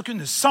lære oss til å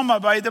kunne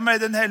samarbeide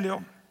med den hellige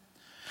ånd.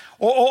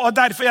 Og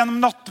derfor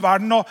gjennom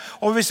nattverden,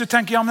 og hvis du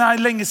tenker, ja, men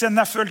det lenge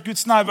siden jeg følt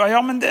Guds nærvær,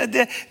 ja, men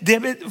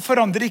det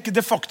forandrer ikke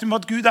det faktum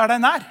at Gud der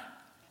nær.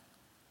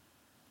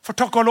 For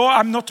takk og lov,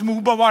 I'm not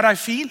moved by what I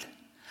feel.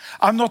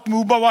 I'm not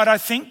moved by what I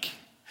think.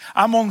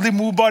 I'm only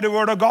moved by the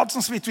word of God,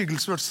 som Smith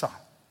Wigglesworth sa.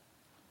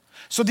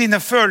 Så dine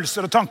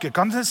følelser og tanker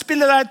kan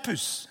spille deg et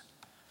puss.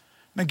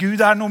 Men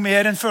Gud noe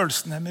mer enn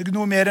følelsene,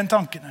 noe mer enn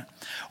tankene.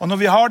 Og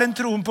når vi har den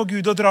troen på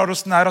Gud og drar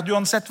oss nær, at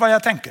uansett hva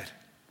jeg tenker,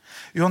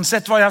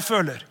 uansett hva jeg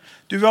føler,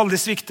 du vil aldri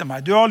svikte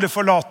meg, du vil aldri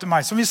forlate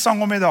meg, som vi sang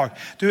om i dag.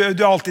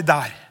 Du alltid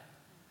der,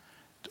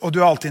 og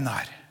du alltid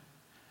nær.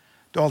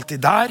 Du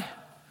alltid der,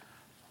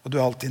 og du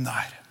alltid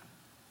nær.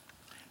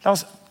 La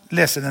oss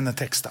lese denne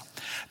teksten.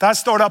 Der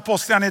står det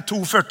apostlene i 2,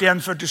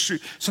 41, 47.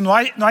 Så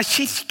nå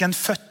kirken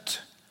født.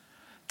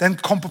 Den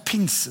kom på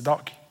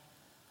pinsedag.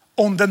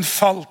 Ånden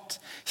falt.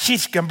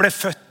 Kirken ble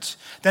født.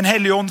 Den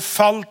hellige ånd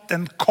falt,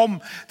 den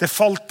kom. Det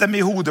falt dem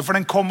i hodet, for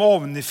den kom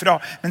ovenifra.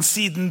 Men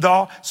siden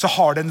da så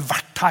har den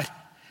vært her.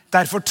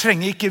 Derfor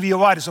trenger ikke vi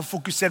å være så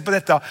fokusert på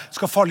dette.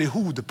 Skal falle i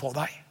hodet på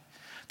deg.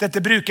 Dette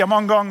bruker jeg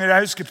mange ganger.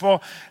 Jeg husker på,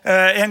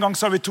 en gang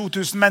så har vi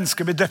 2000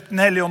 mennesker blitt døpt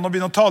den hellige ånd og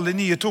begynner å tale i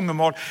nye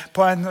tungemål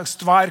på en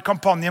svær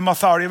kampanje i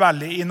Mathari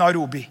Valley i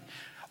Nairobi.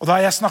 Og da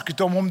har jeg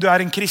snakket om du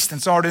en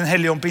kristen, så har du en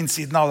hellige ånd på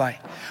innsiden av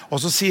deg.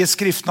 Og så sier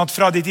skriften at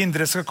fra ditt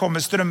indre skal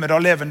komme strømmer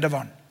av levende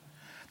vann.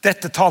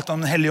 Dette talte om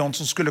den hellige ånd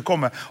som skulle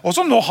komme, og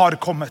som nå har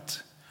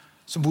kommet,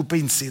 som bor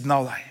på innsiden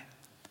av deg.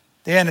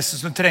 Det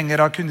eneste som du trenger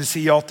å kunne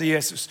si ja til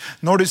Jesus.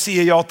 Når du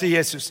sier ja til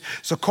Jesus,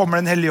 så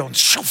kommer den hellige ånd.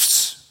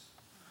 Sjofs!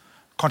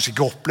 Kanskje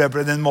ikke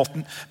opplever det den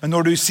måten, men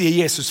når du sier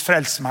Jesus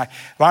frelser meg,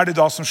 hva det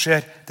da som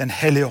skjer? Den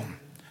hellige ånd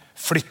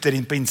flytter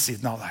inn på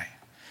innsiden av deg.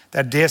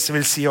 Det det som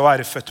vil si å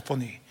være født på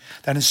ny.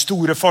 Det den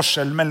store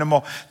forskjellen mellom å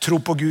tro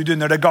på Gud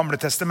under det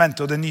gamle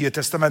testamentet og det nye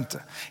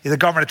testamentet. I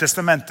det gamle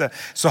testamentet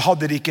så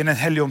hadde de ikke en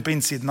hellige ånd på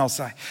innsiden av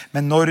seg.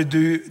 Men når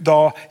du da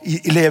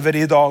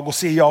lever i dag og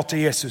sier ja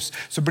til Jesus,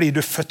 så blir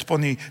du født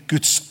på ny.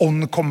 Guds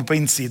ånd kommer på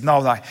innsiden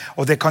av deg,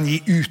 og det kan gi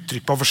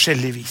uttrykk på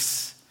forskjellig vis.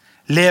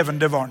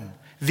 Levende vann.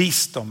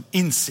 Visdom,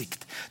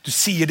 innsikt. Du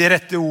sier de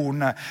rette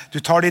ordene. Du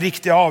tar de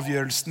riktige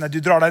avgjørelsene. Du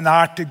drar deg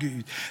nær til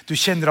Gud. Du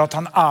kjenner at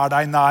han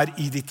deg nær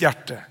i ditt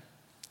hjerte.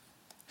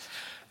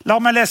 La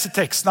meg lese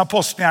teksten av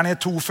Apostlene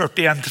 2,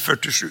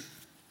 41-47.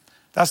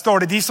 Der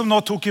står det, de som nå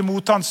tok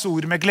imot hans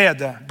ord med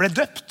glede, ble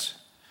døpt.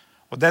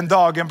 Og den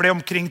dagen ble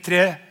omkring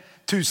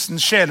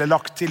 3000 sjeler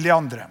lagt til de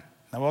andre.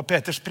 Det var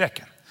Peters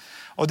preken.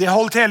 Og de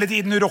holdt hele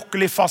tiden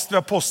urokkelig fast ved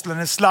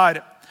apostlenes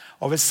lære,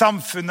 og ved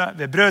samfunnet,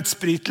 ved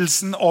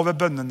brødsbrytelsen og ved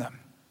bønnene.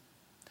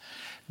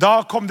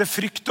 Da kom det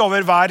frykt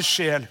over hver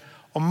sjel,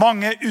 og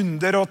mange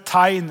under og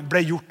tegn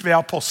ble gjort ved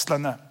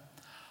apostlene.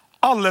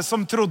 Alle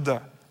som trodde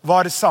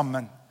var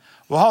sammen,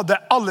 og hadde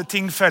alle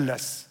ting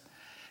felles.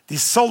 De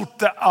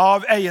solgte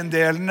av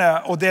eiendelene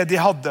og det de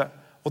hadde,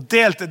 og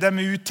delte dem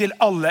ut til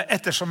alle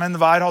ettersom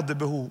enhver hadde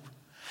behov.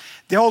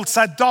 De holdt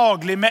seg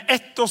daglig med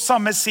ett og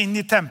samme sinn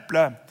i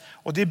tempelet,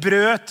 og de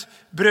brøt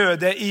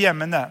brødet i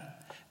hjemmene.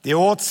 De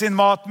åt sin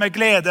mat med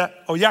glede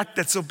og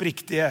hjertets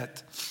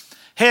oppriktighet.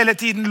 Hele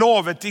tiden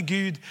lovet til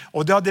Gud,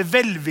 og de hadde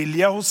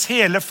velvilje hos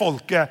hele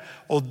folket,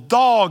 og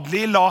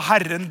daglig la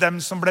Herren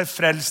dem som ble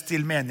frelst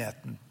til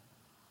menigheten.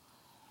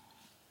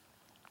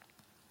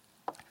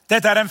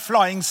 Dette en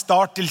flying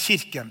start til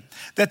kirken.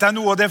 Dette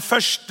noe av det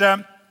første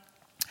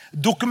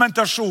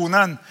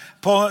Dokumentasjonen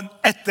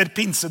etter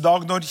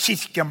pinsedag når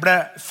kirken ble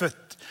født.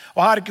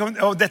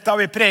 Og dette har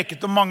vi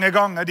preket om mange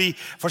ganger, de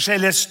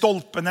forskjellige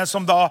stolpene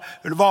som da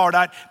var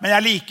der. Men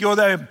jeg liker jo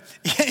det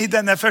i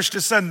denne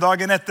første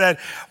søndagen etter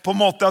på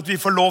en måte at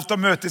vi får lov til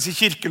å møtes i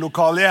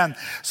kirkelokalet igjen.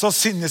 Så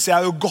synes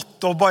jeg jo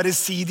godt å bare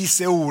si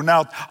disse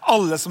ordene, at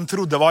alle som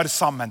trodde var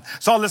sammen.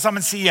 Så alle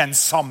sammen sier igjen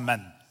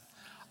sammen.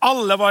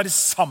 Alle var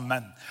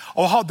sammen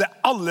og hadde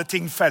alle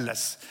ting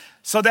felles.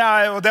 Så det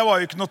var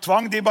jo ikke noe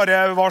tvang, de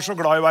bare var så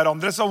glad i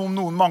hverandre, så om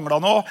noen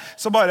manglet noe,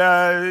 så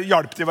bare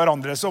hjalp de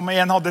hverandre. Så om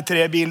en hadde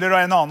 3 biler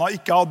og en annen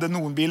ikke hadde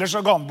noen biler,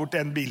 så ga han bort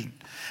den bilen.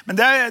 Men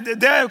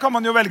det kan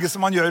man jo velge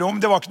som man gjør om,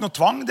 det var ikke noe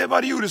tvang, det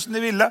bare gjorde som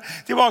de ville.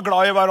 De var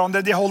glad i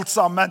hverandre, de holdt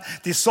sammen,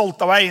 de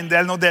solgte av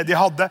eiendelen og det de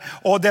hadde.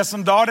 Og det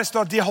som da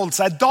står at de holdt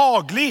seg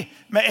daglig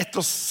med ett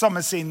og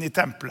samme sinn i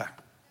tempelet.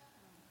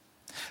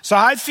 Så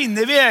her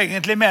finner vi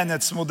egentlig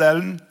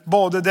menighetsmodellen,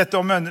 både dette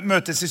å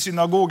møtes i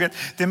synagogen.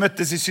 Det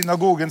møttes i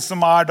synagogen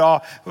som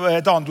da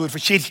et annet ord for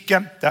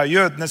kirken. Det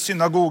jødenes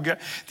synagoge.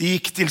 De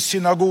gikk til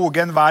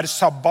synagogen hver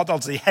sabbat,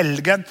 altså i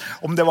helgen.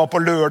 Om det var på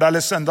lørdag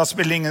eller søndag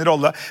spiller ingen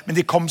rolle. Men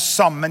de kom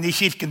sammen i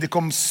kirken, de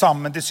kom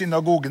sammen til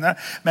synagogene.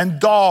 Men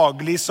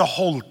daglig så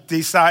holdt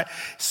de seg,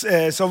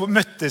 så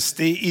møttes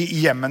de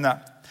i hjemmene.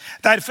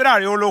 Derfor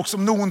det jo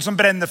liksom noen som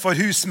brenner for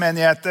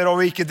husmenigheter,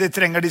 og ikke de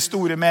trenger de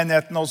store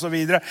menighetene og så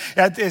videre.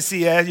 Jeg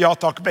sier ja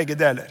takk, begge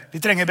deler. Vi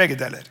trenger begge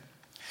deler.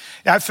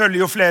 Jeg følger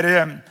jo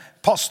flere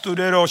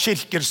pastorer og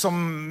kirker som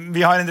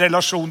vi har en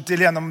relasjon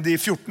til gjennom de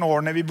 14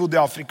 årene vi bodde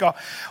i Afrika.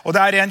 Og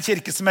det en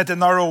kirke som heter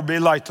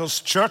Nairobi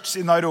Lighthouse Church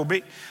i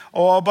Nairobi.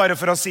 Og bare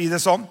for å si det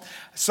sånn,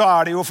 så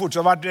det jo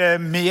fortsatt vært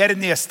mer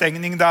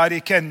nedstengning der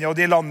i Kenya og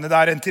de landene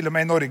der enn til og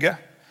med i Norge.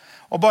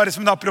 Og bare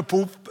som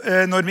apropos,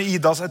 når vi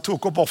Ida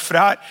tok opp offeret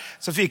her,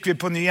 så fikk vi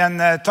på ny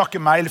en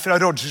takkemail fra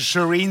Roger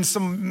Shireen,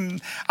 som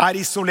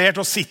isolert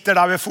og sitter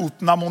der ved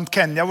foten av Mount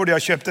Kenya, hvor de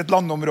har kjøpt et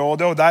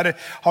landområde, og der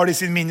har de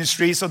sin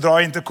ministries og drar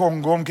inn til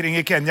Kongo omkring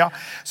i Kenya.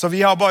 Så vi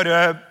har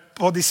bare,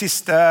 på de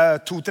siste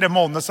 2-3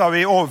 månedene, så har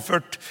vi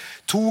overført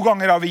 2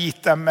 ganger har vi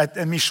gitt dem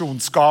en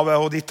misjonsgave,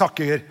 og de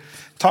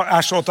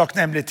så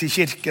takknemlige til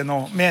kirken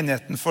og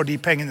menigheten for de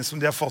pengene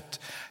som de har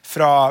fått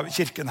fra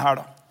kirken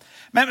her da.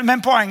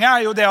 Men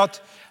poenget jo det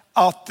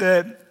at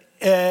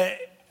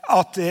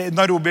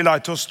Nairobi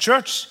Lighthouse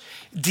Church,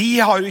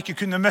 de har jo ikke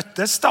kunnet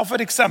møttes da for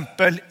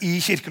eksempel i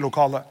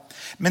kirkelokalet.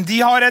 Men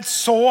de har et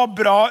så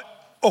bra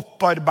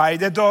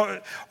opparbeidet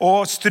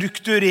og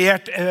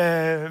strukturert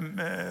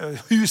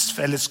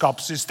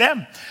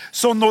husfellesskapssystem.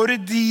 Så når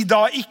de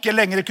da ikke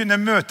lenger kunne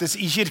møtes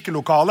i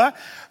kirkelokalet,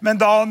 men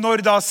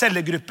når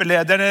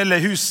cellegruppelederne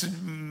eller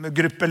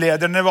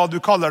husgruppelederne, hva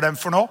du kaller dem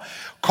for nå,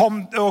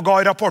 kom og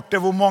ga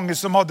rapporter hvor mange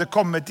som hadde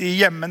kommet i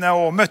hjemmene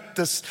og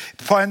møttes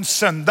på en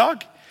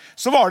søndag,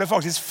 så var det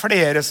faktisk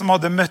flere som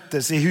hadde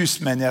møttes i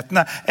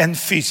husmenighetene enn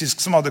fysisk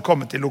som hadde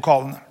kommet i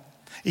lokalene,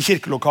 i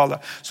kirkelokalet.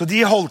 Så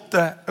de holdt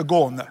det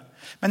gående.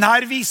 Men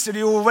her viser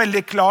det jo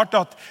veldig klart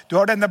at du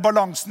har denne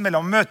balansen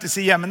mellom møtes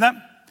i hjemmene,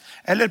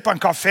 eller på en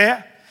kafé,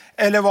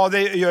 eller hva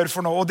det gjør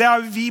for noe. Og det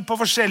har vi på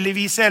forskjellig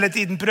vis hele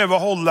tiden prøvet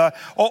å holde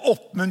og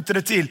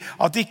oppmuntre til,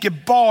 at ikke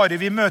bare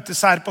vi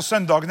møtes her på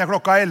søndagene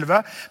klokka 11,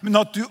 men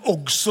at du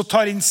også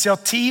tar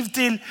initiativ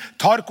til,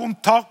 tar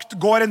kontakt,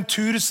 går en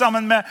tur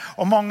sammen med,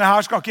 og mange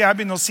her skal ikke jeg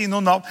begynne å si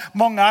noen navn,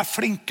 mange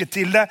flinke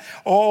til det,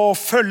 og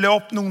følge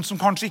opp noen som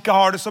kanskje ikke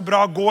har det så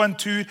bra, gå en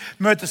tur,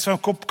 møtes for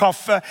en kopp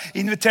kaffe,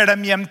 inviter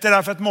dem hjem til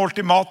deg for et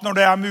måltid mat når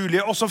det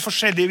mulig, og så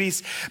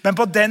forskjelligvis. Men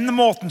på den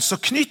måten så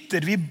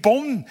knytter vi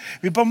bånd,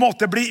 vi på en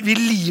måte vi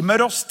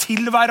limer oss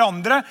til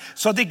hverandre,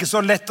 så det ikke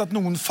så lett at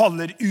noen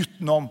faller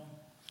utenom.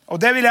 Og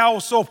det vil jeg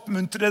også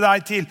oppmuntre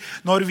deg til,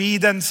 når vi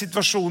i den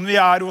situasjonen vi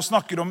og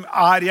snakker om,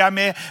 jeg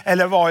med,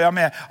 eller var jeg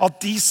med,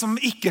 at de som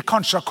ikke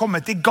kanskje har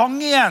kommet i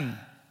gang igjen,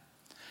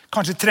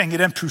 kanskje trenger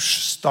en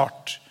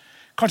push-start,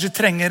 kanskje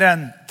trenger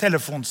en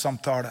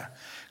telefonsamtale,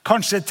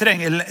 kanskje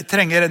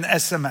trenger en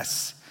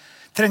SMS,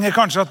 trenger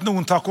kanskje at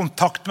noen tar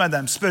kontakt med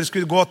dem, spør,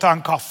 skal du gå og ta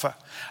en kaffe?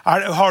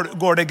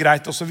 Går det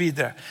greit og så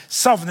videre.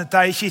 Savnet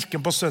deg i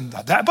kirken på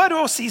søndag. Det bare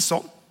å si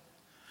sånn.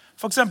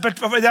 For eksempel,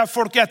 det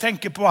folk jeg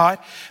tenker på her.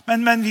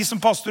 Men vi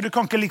som pastorer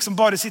kan ikke liksom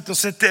bare sitte og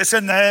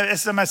sende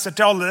sms'er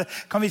til alle. Det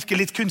kan virke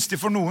litt kunstig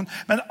for noen.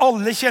 Men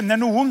alle kjenner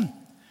noen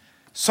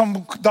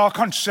som da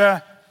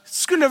kanskje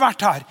skulle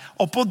vært her.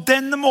 Og på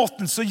den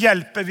måten så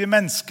hjelper vi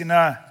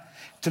menneskene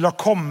til å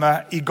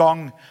komme i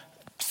gang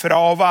fra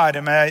å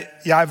være med,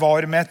 jeg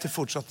var med, til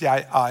fortsatt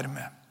jeg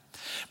med.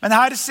 Men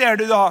her ser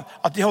du da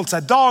at de holdt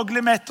seg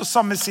daglig mett og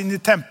samme sinn i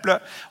tempelet,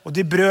 og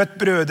de brøt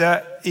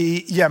brødet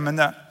i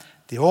hjemmene.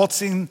 De åt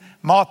sin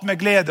mat med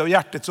glede og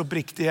hjertets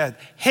oppriktighet.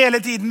 Hele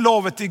tiden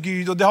lovet til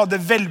Gud, og de hadde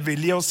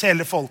velvilje hos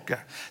hele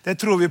folket. Det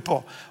tror vi på.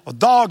 Og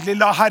daglig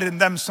la Herren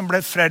dem som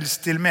ble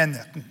frelst til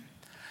menigheten.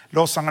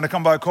 Lovsangerne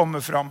kan bare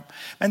komme fram.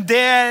 Men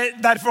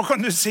derfor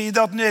kan du si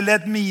det at det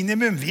gjelder et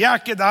minimum. Vi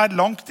ikke der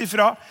langt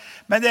ifra.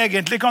 Men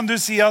egentlig kan du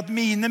si at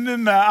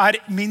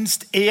minimumet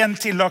minst 1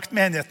 tillagt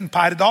menigheten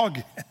per dag.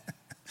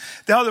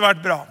 Det hadde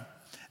vært bra.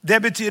 Det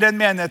betyr en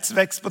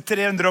menighetsvekst på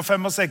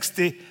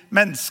 365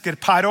 mennesker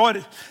per år.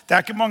 Det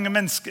ikke mange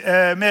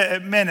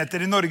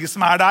menigheter i Norge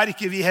som der,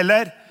 ikke vi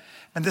heller.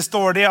 Men det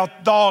står det at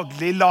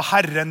daglig la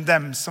Herren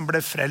dem som ble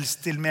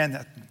frelst til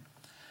menigheten.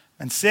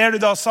 Men ser du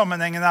da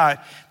sammenhengen her?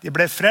 De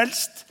ble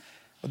frelst,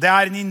 og det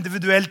en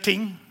individuell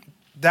ting.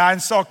 Det en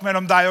sak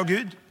mellom deg og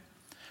Gud.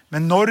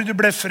 Men når du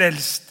ble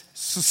frelst,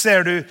 så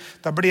ser du,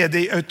 da ble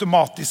de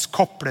automatisk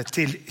koblet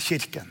til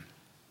kirken.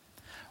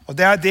 Og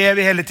det det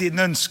vi hele tiden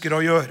ønsker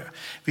å gjøre.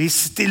 Vi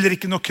stiller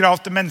ikke noe krav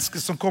til mennesker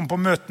som kommer på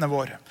møtene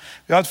våre.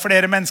 Vi har hatt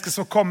flere mennesker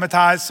som har kommet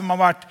her som har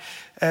vært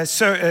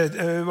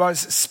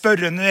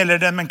spørrende eller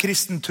dem en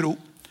kristen tro.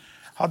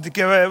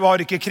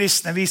 Var ikke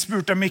kristne. Vi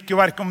spurte dem ikke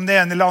hverken om det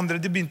ene eller andre.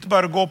 De begynte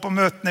bare å gå på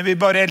møtene. Vi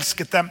bare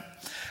elsket dem.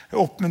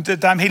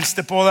 Oppmuntret dem,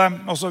 hilste på dem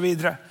og så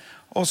videre.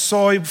 Og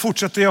så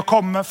fortsatte de å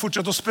komme,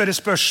 fortsatte å spørre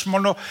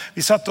spørsmål. Og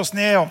vi satte oss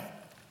ned og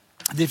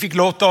de fikk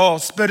lov til å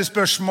spørre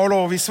spørsmål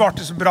og vi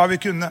svarte så bra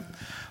vi kunne.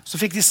 Så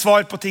fikk de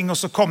svar på ting, og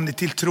så kom de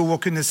til tro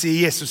og kunne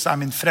si Jesus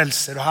min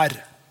frelser og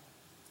Herre.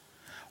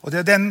 Og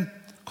det den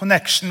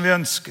connection vi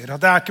ønsker. Og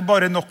det ikke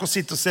bare nok å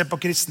sitte og se på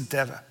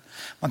kristen-TV.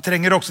 Man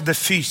trenger også det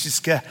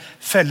fysiske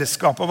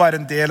fellesskapet, å være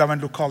en del av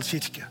en lokal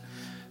kirke.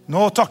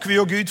 Nå takker vi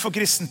jo Gud for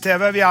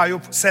kristen-TV. Vi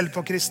jo selv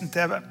på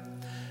kristen-TV.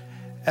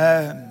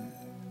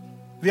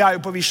 Vi jo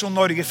på Visjon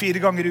Norge 4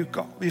 ganger i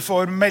uka. Vi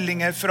får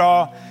meldinger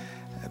fra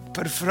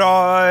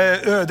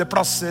øde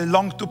plasser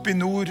langt opp i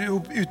nord,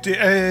 ute i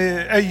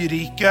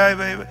Øyrike,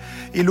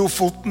 i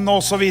Lofoten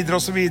og så videre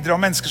og så videre.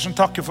 Og mennesker som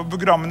takker for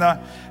programmene.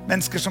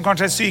 Mennesker som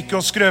kanskje syke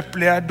og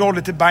skrøpelige,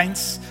 dårlige til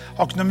beins,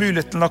 har ikke noe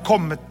mulighet til å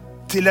komme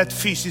til et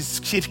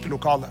fysisk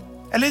kirkelokale.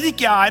 Eller det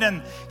ikke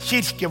en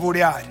kirke hvor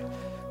de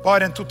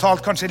bare en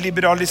totalt kanskje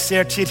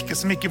liberalisert kirke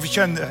som ikke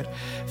forkjønner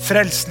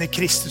frelsen i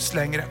Kristus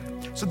lenger.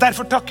 Så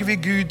derfor takker vi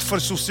Gud for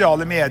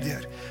sosiale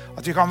medier.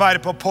 At vi kan være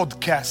på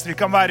podcast, vi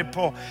kan være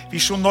på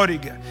Visjon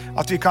Norge,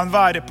 at vi kan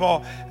være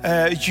på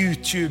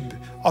YouTube,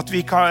 at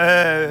vi kan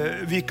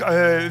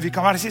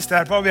være siste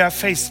her på, vi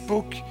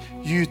Facebook,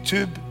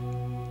 YouTube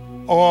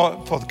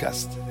og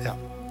podcast. Ja.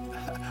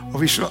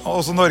 Og Visjon,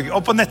 også Norge,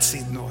 og på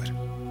nettsiden vår.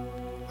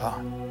 Ja.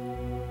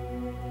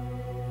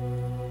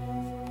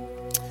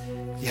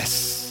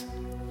 Yes.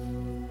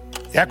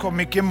 Jeg kom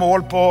ikke i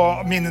mål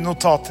på mine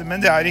notater,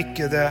 men det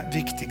ikke det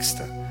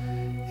viktigste.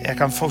 Jeg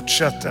kan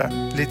fortsette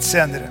litt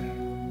senere.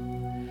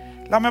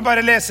 La meg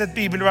bare lese et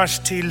bibelvers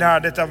til her,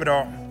 dette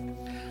bra.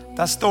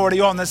 Der står det i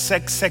Johannes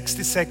 6,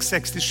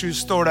 66-67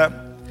 står det: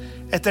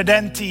 Etter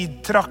den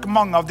tid trakk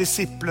mange av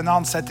disiplene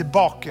han seg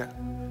tilbake,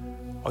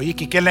 og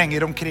gikk ikke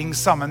lenger omkring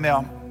sammen med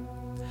ham.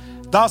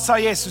 Da sa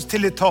Jesus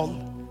til de 12,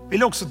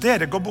 vil også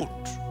dere gå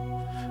bort?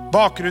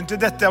 Bakgrunnen til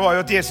dette var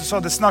jo at Jesus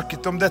hadde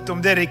snakket om dette,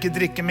 om dere ikke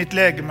drikker mitt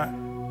legeme,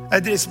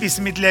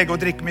 spiser mitt lege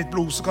og drikker mitt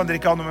blod, så kan dere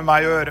ikke ha noe med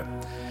meg å gjøre.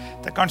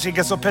 Det kanskje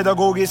ikke så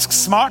pedagogisk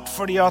smart,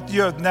 fordi at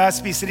jødene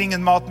spiser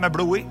ingen mat med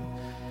blod i.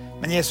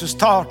 Men Jesus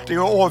talte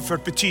jo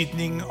overført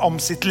betydning om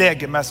sitt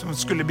legeme, som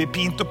skulle bli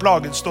pint og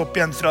plaget, stå opp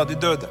igjen fra de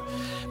døde.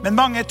 Men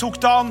mange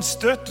tok da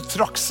anstøt og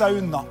trakk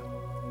seg unna.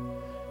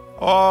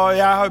 Og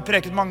jeg har jo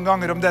preket mange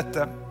ganger om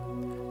dette.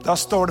 Da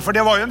står det, for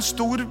det var jo en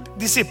stor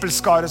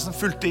disippelskare som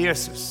fulgte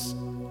Jesus.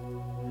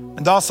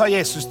 Men da sa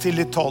Jesus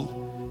til de 12,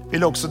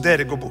 vil også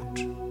dere gå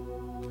bort?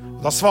 Og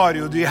da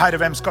svarer jo de,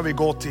 Herre, hvem skal vi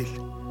gå til?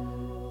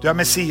 Du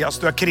Messias,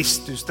 du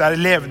Kristus, du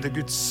levende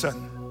Guds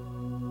sønn.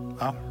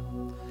 Ja.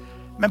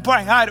 Men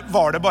poenget her,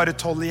 var det bare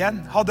 12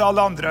 igjen? Hadde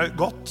alle andre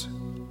gått?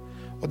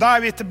 Og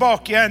da vi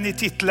tilbake igjen i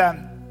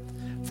titelen.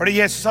 Fordi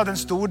Jesus hadde en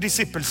stor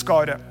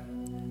disippelskare.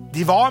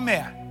 De var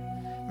med.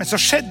 Men så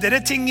skjedde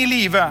det ting i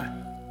livet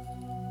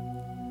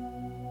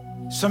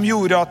som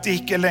gjorde at de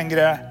ikke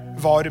lenger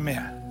var med.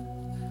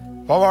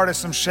 Hva var det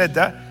som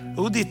skjedde?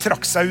 Jo, de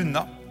trakk seg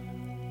unna.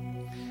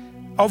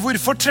 Og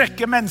hvorfor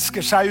trekker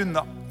mennesker seg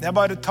unna? Jeg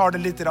bare tar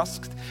det litt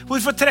raskt.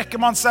 Hvorfor trekker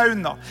man seg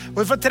unna?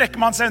 Hvorfor trekker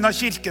man seg unna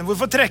kirken?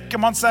 Hvorfor trekker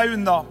man seg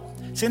unna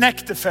sin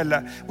ektefelle?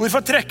 Hvorfor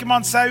trekker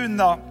man seg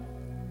unna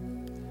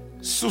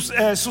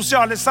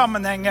sosiale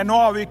sammenhenger? Nå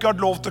har vi ikke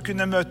hatt lov til å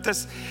kunne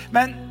møtes.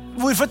 Men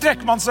hvorfor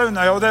trekker man seg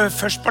unna? Jo,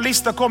 først på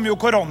lista kom jo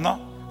korona.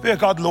 Vi har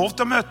ikke hatt lov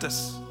til å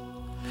møtes.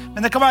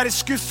 Men det kan være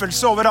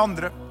skuffelse over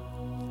andre.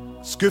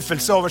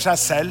 Skuffelse over seg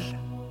selv.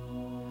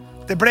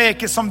 Det ble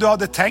ikke som du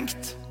hadde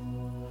tenkt.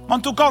 Man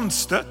tok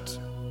anstøt.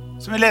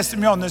 Som vi leste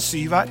om Johannes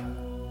 7 her.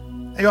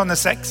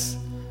 Johannes 6.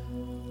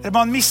 Der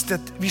man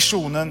mistet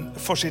visjonen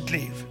for sitt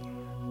liv.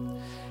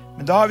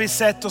 Men da har vi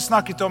sett og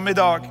snakket om i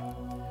dag,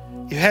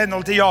 i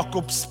henhold til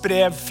Jakobs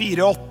brev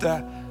 4:8,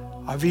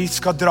 at vi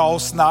skal dra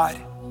oss nær,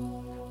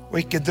 og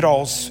ikke dra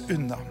oss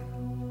unna.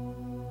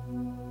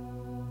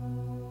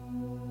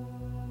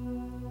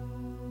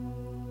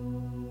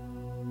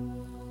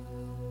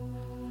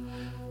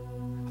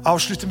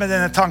 Avslutte med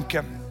denne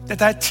tanken.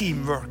 Dette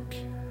teamwork.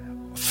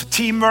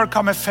 Teamwork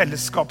har med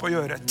fellesskap å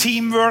gjøre.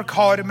 Teamwork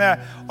har med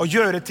å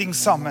gjøre ting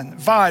sammen,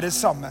 være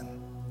sammen.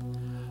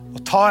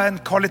 Og ta en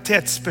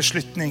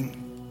kvalitetsbeslutning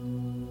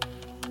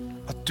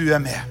at du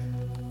med.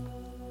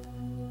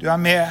 Du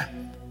med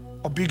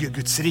å bygge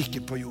Guds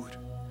rike på jord.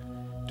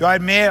 Du er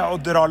med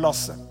og drar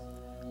lasset.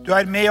 Du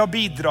er med og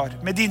bidrar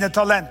med dine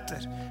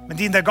talenter, med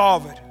dine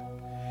gaver.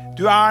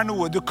 Du er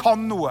noe, du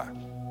kan noe.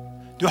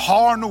 Du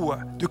har noe,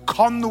 du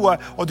kan noe,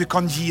 og du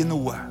kan gi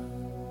noe.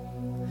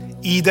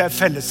 I det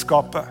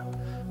fellesskapet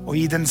og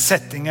i den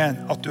settingen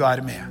at du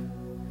er med.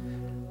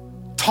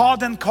 Ta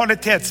den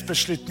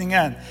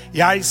kvalitetsbeslutningen.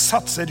 Jeg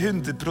satser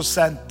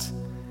 100%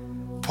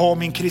 på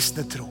min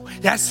kristne tro.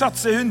 Jeg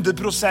satser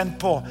 100%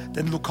 på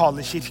den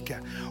lokale kirke.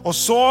 Og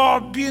så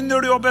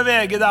begynner du å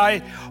bevege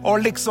deg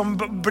og liksom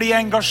bli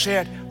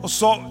engasjert. Og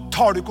så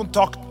tar du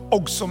kontakt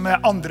også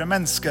med andre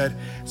mennesker.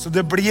 Så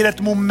det blir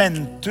et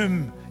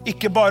momentum.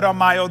 Ikke bare av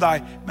meg og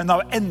deg, men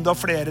av enda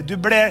flere. Du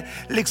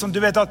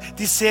vet at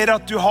de ser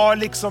at du har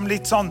liksom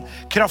litt sånn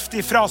kraft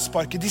i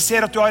frasparket. De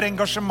ser at du har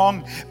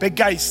engasjement,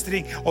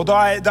 begeistring. Og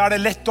da er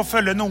det lett å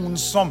følge noen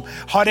som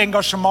har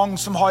engasjement,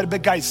 som har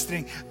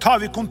begeistring.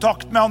 Tar vi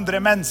kontakt med andre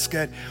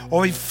mennesker,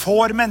 og vi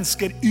får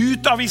mennesker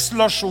ut av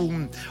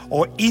isolasjon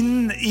og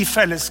inn i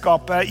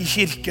fellesskapet i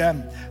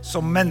kirken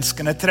som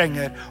menneskene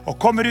trenger, og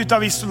kommer ut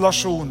av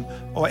isolasjon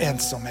og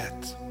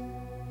ensomhet.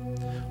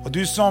 Og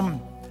du som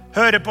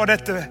hører på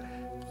dette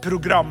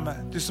programmet,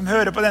 du som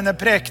hører på denne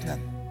prekenen,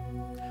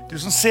 du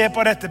som ser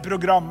på dette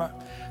programmet,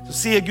 så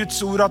sier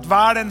Guds ord at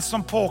hver den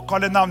som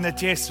påkaller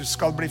navnet Jesus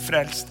skal bli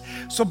frelst.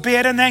 Så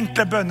ber den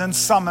enkle bønnen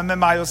sammen med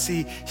meg og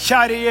si: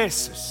 kjære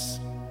Jesus,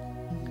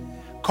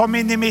 kom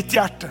inn i mitt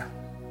hjerte.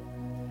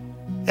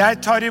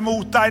 Jeg tar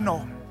imot deg nå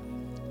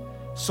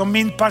som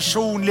min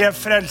personlige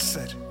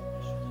frelser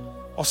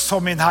og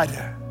som min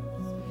Herre.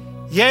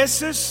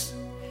 Jesus,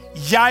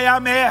 jeg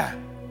er med.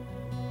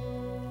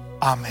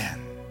 Amen.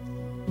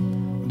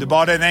 Om du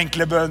bare en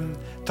enkle bønn,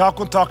 ta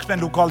kontakt med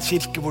en lokal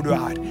kirke hvor du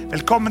er.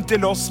 Velkommen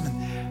til oss, men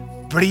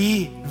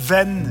bli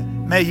venn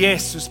med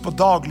Jesus på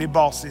daglig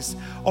basis.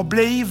 Og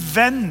bli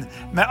venn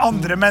med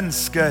andre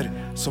mennesker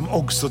som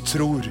også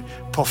tror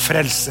på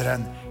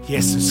frelseren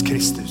Jesus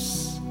Kristus.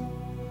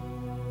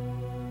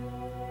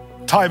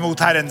 Ta imot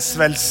Herrens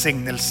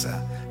velsignelse.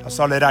 La oss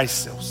alle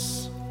reise oss.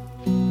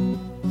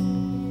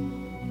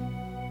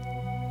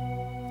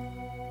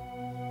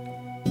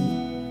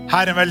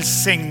 Herren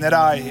velsigne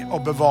deg og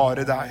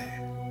bevare deg.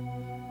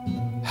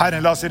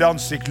 Herren la sitt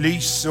ansikt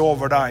lyse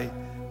over deg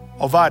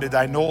og være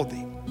deg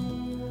nådig.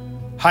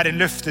 Herren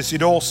løfte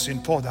sitt åsyn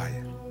på deg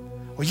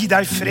og gi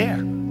deg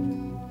fred.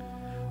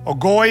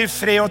 Og gå i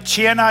fred og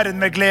tjene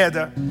Herren med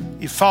glede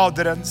i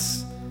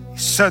Faderens,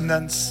 i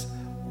Sønnens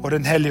og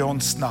den Hellige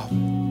Ånds navn.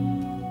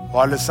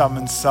 Og alle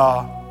sammen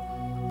sa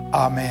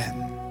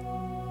Amen.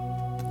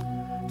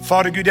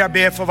 Fader Gud, jeg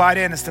ber for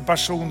hver eneste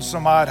person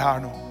som er her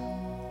nå,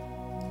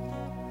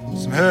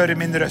 som hører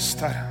min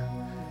røst, Herre.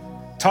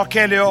 Takk,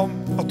 Hellige Ånd,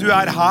 at du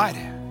er her.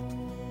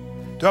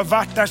 Du har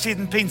vært der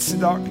siden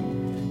pinsedag.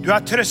 Du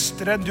er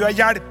trøsteren, du er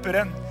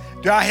hjelperen,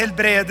 du er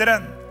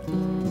helbrederen.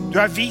 Du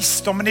er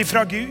visdommen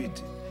ifra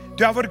Gud.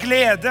 Du er vår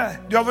glede,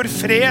 du er vår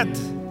fred.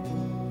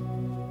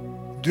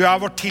 Du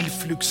er vår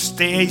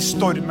tilfluktssted i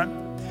stormen.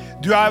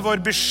 Du er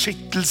vår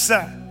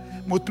beskyttelse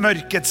mot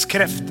mørkets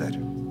krefter.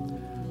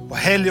 Og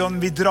Hellige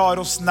Ånd, vi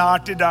drar oss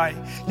nær til deg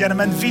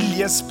gjennom en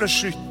viljes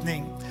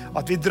beslutning.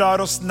 At vi drar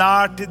oss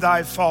nær til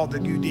deg, Fader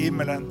Gud i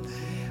himmelen,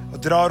 og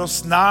drar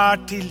oss nær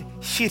til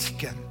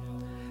kirken,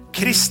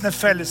 kristne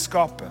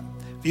fellesskapet.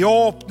 Vi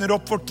åpner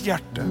opp vårt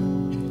hjerte,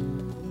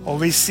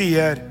 og vi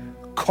sier,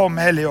 kom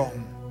Hellige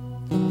Ånd,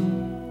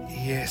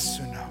 i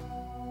Jesu navn.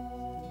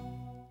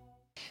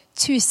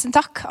 Tusen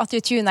takk at du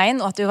tunet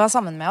inn, og at du var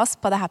sammen med oss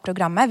på dette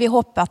programmet. Vi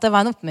håper at det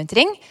var en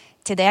oppmuntring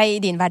til deg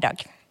i din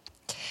hverdag.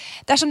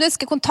 Dersom du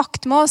ønsker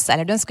kontakt med oss,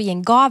 eller du ønsker å gi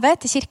en gave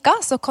til kirka,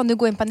 så kan du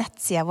gå inn på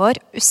nettsida vår,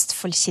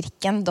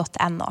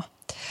 østfoldkirken.no.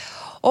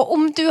 Og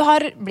om du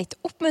har blitt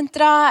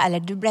oppmuntret,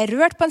 eller du ble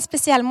rørt på en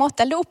spesiell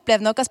måte, eller du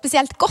opplevde noe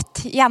spesielt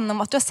godt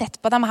gjennom at du har sett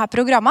på disse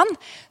programmene,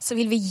 så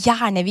vil vi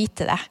gjerne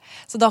vite det.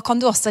 Så da kan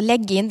du også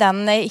legge inn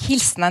den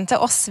hilsenen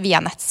til oss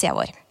via nettsida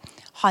vår.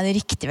 Ha en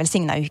riktig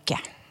velsignet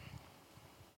uke.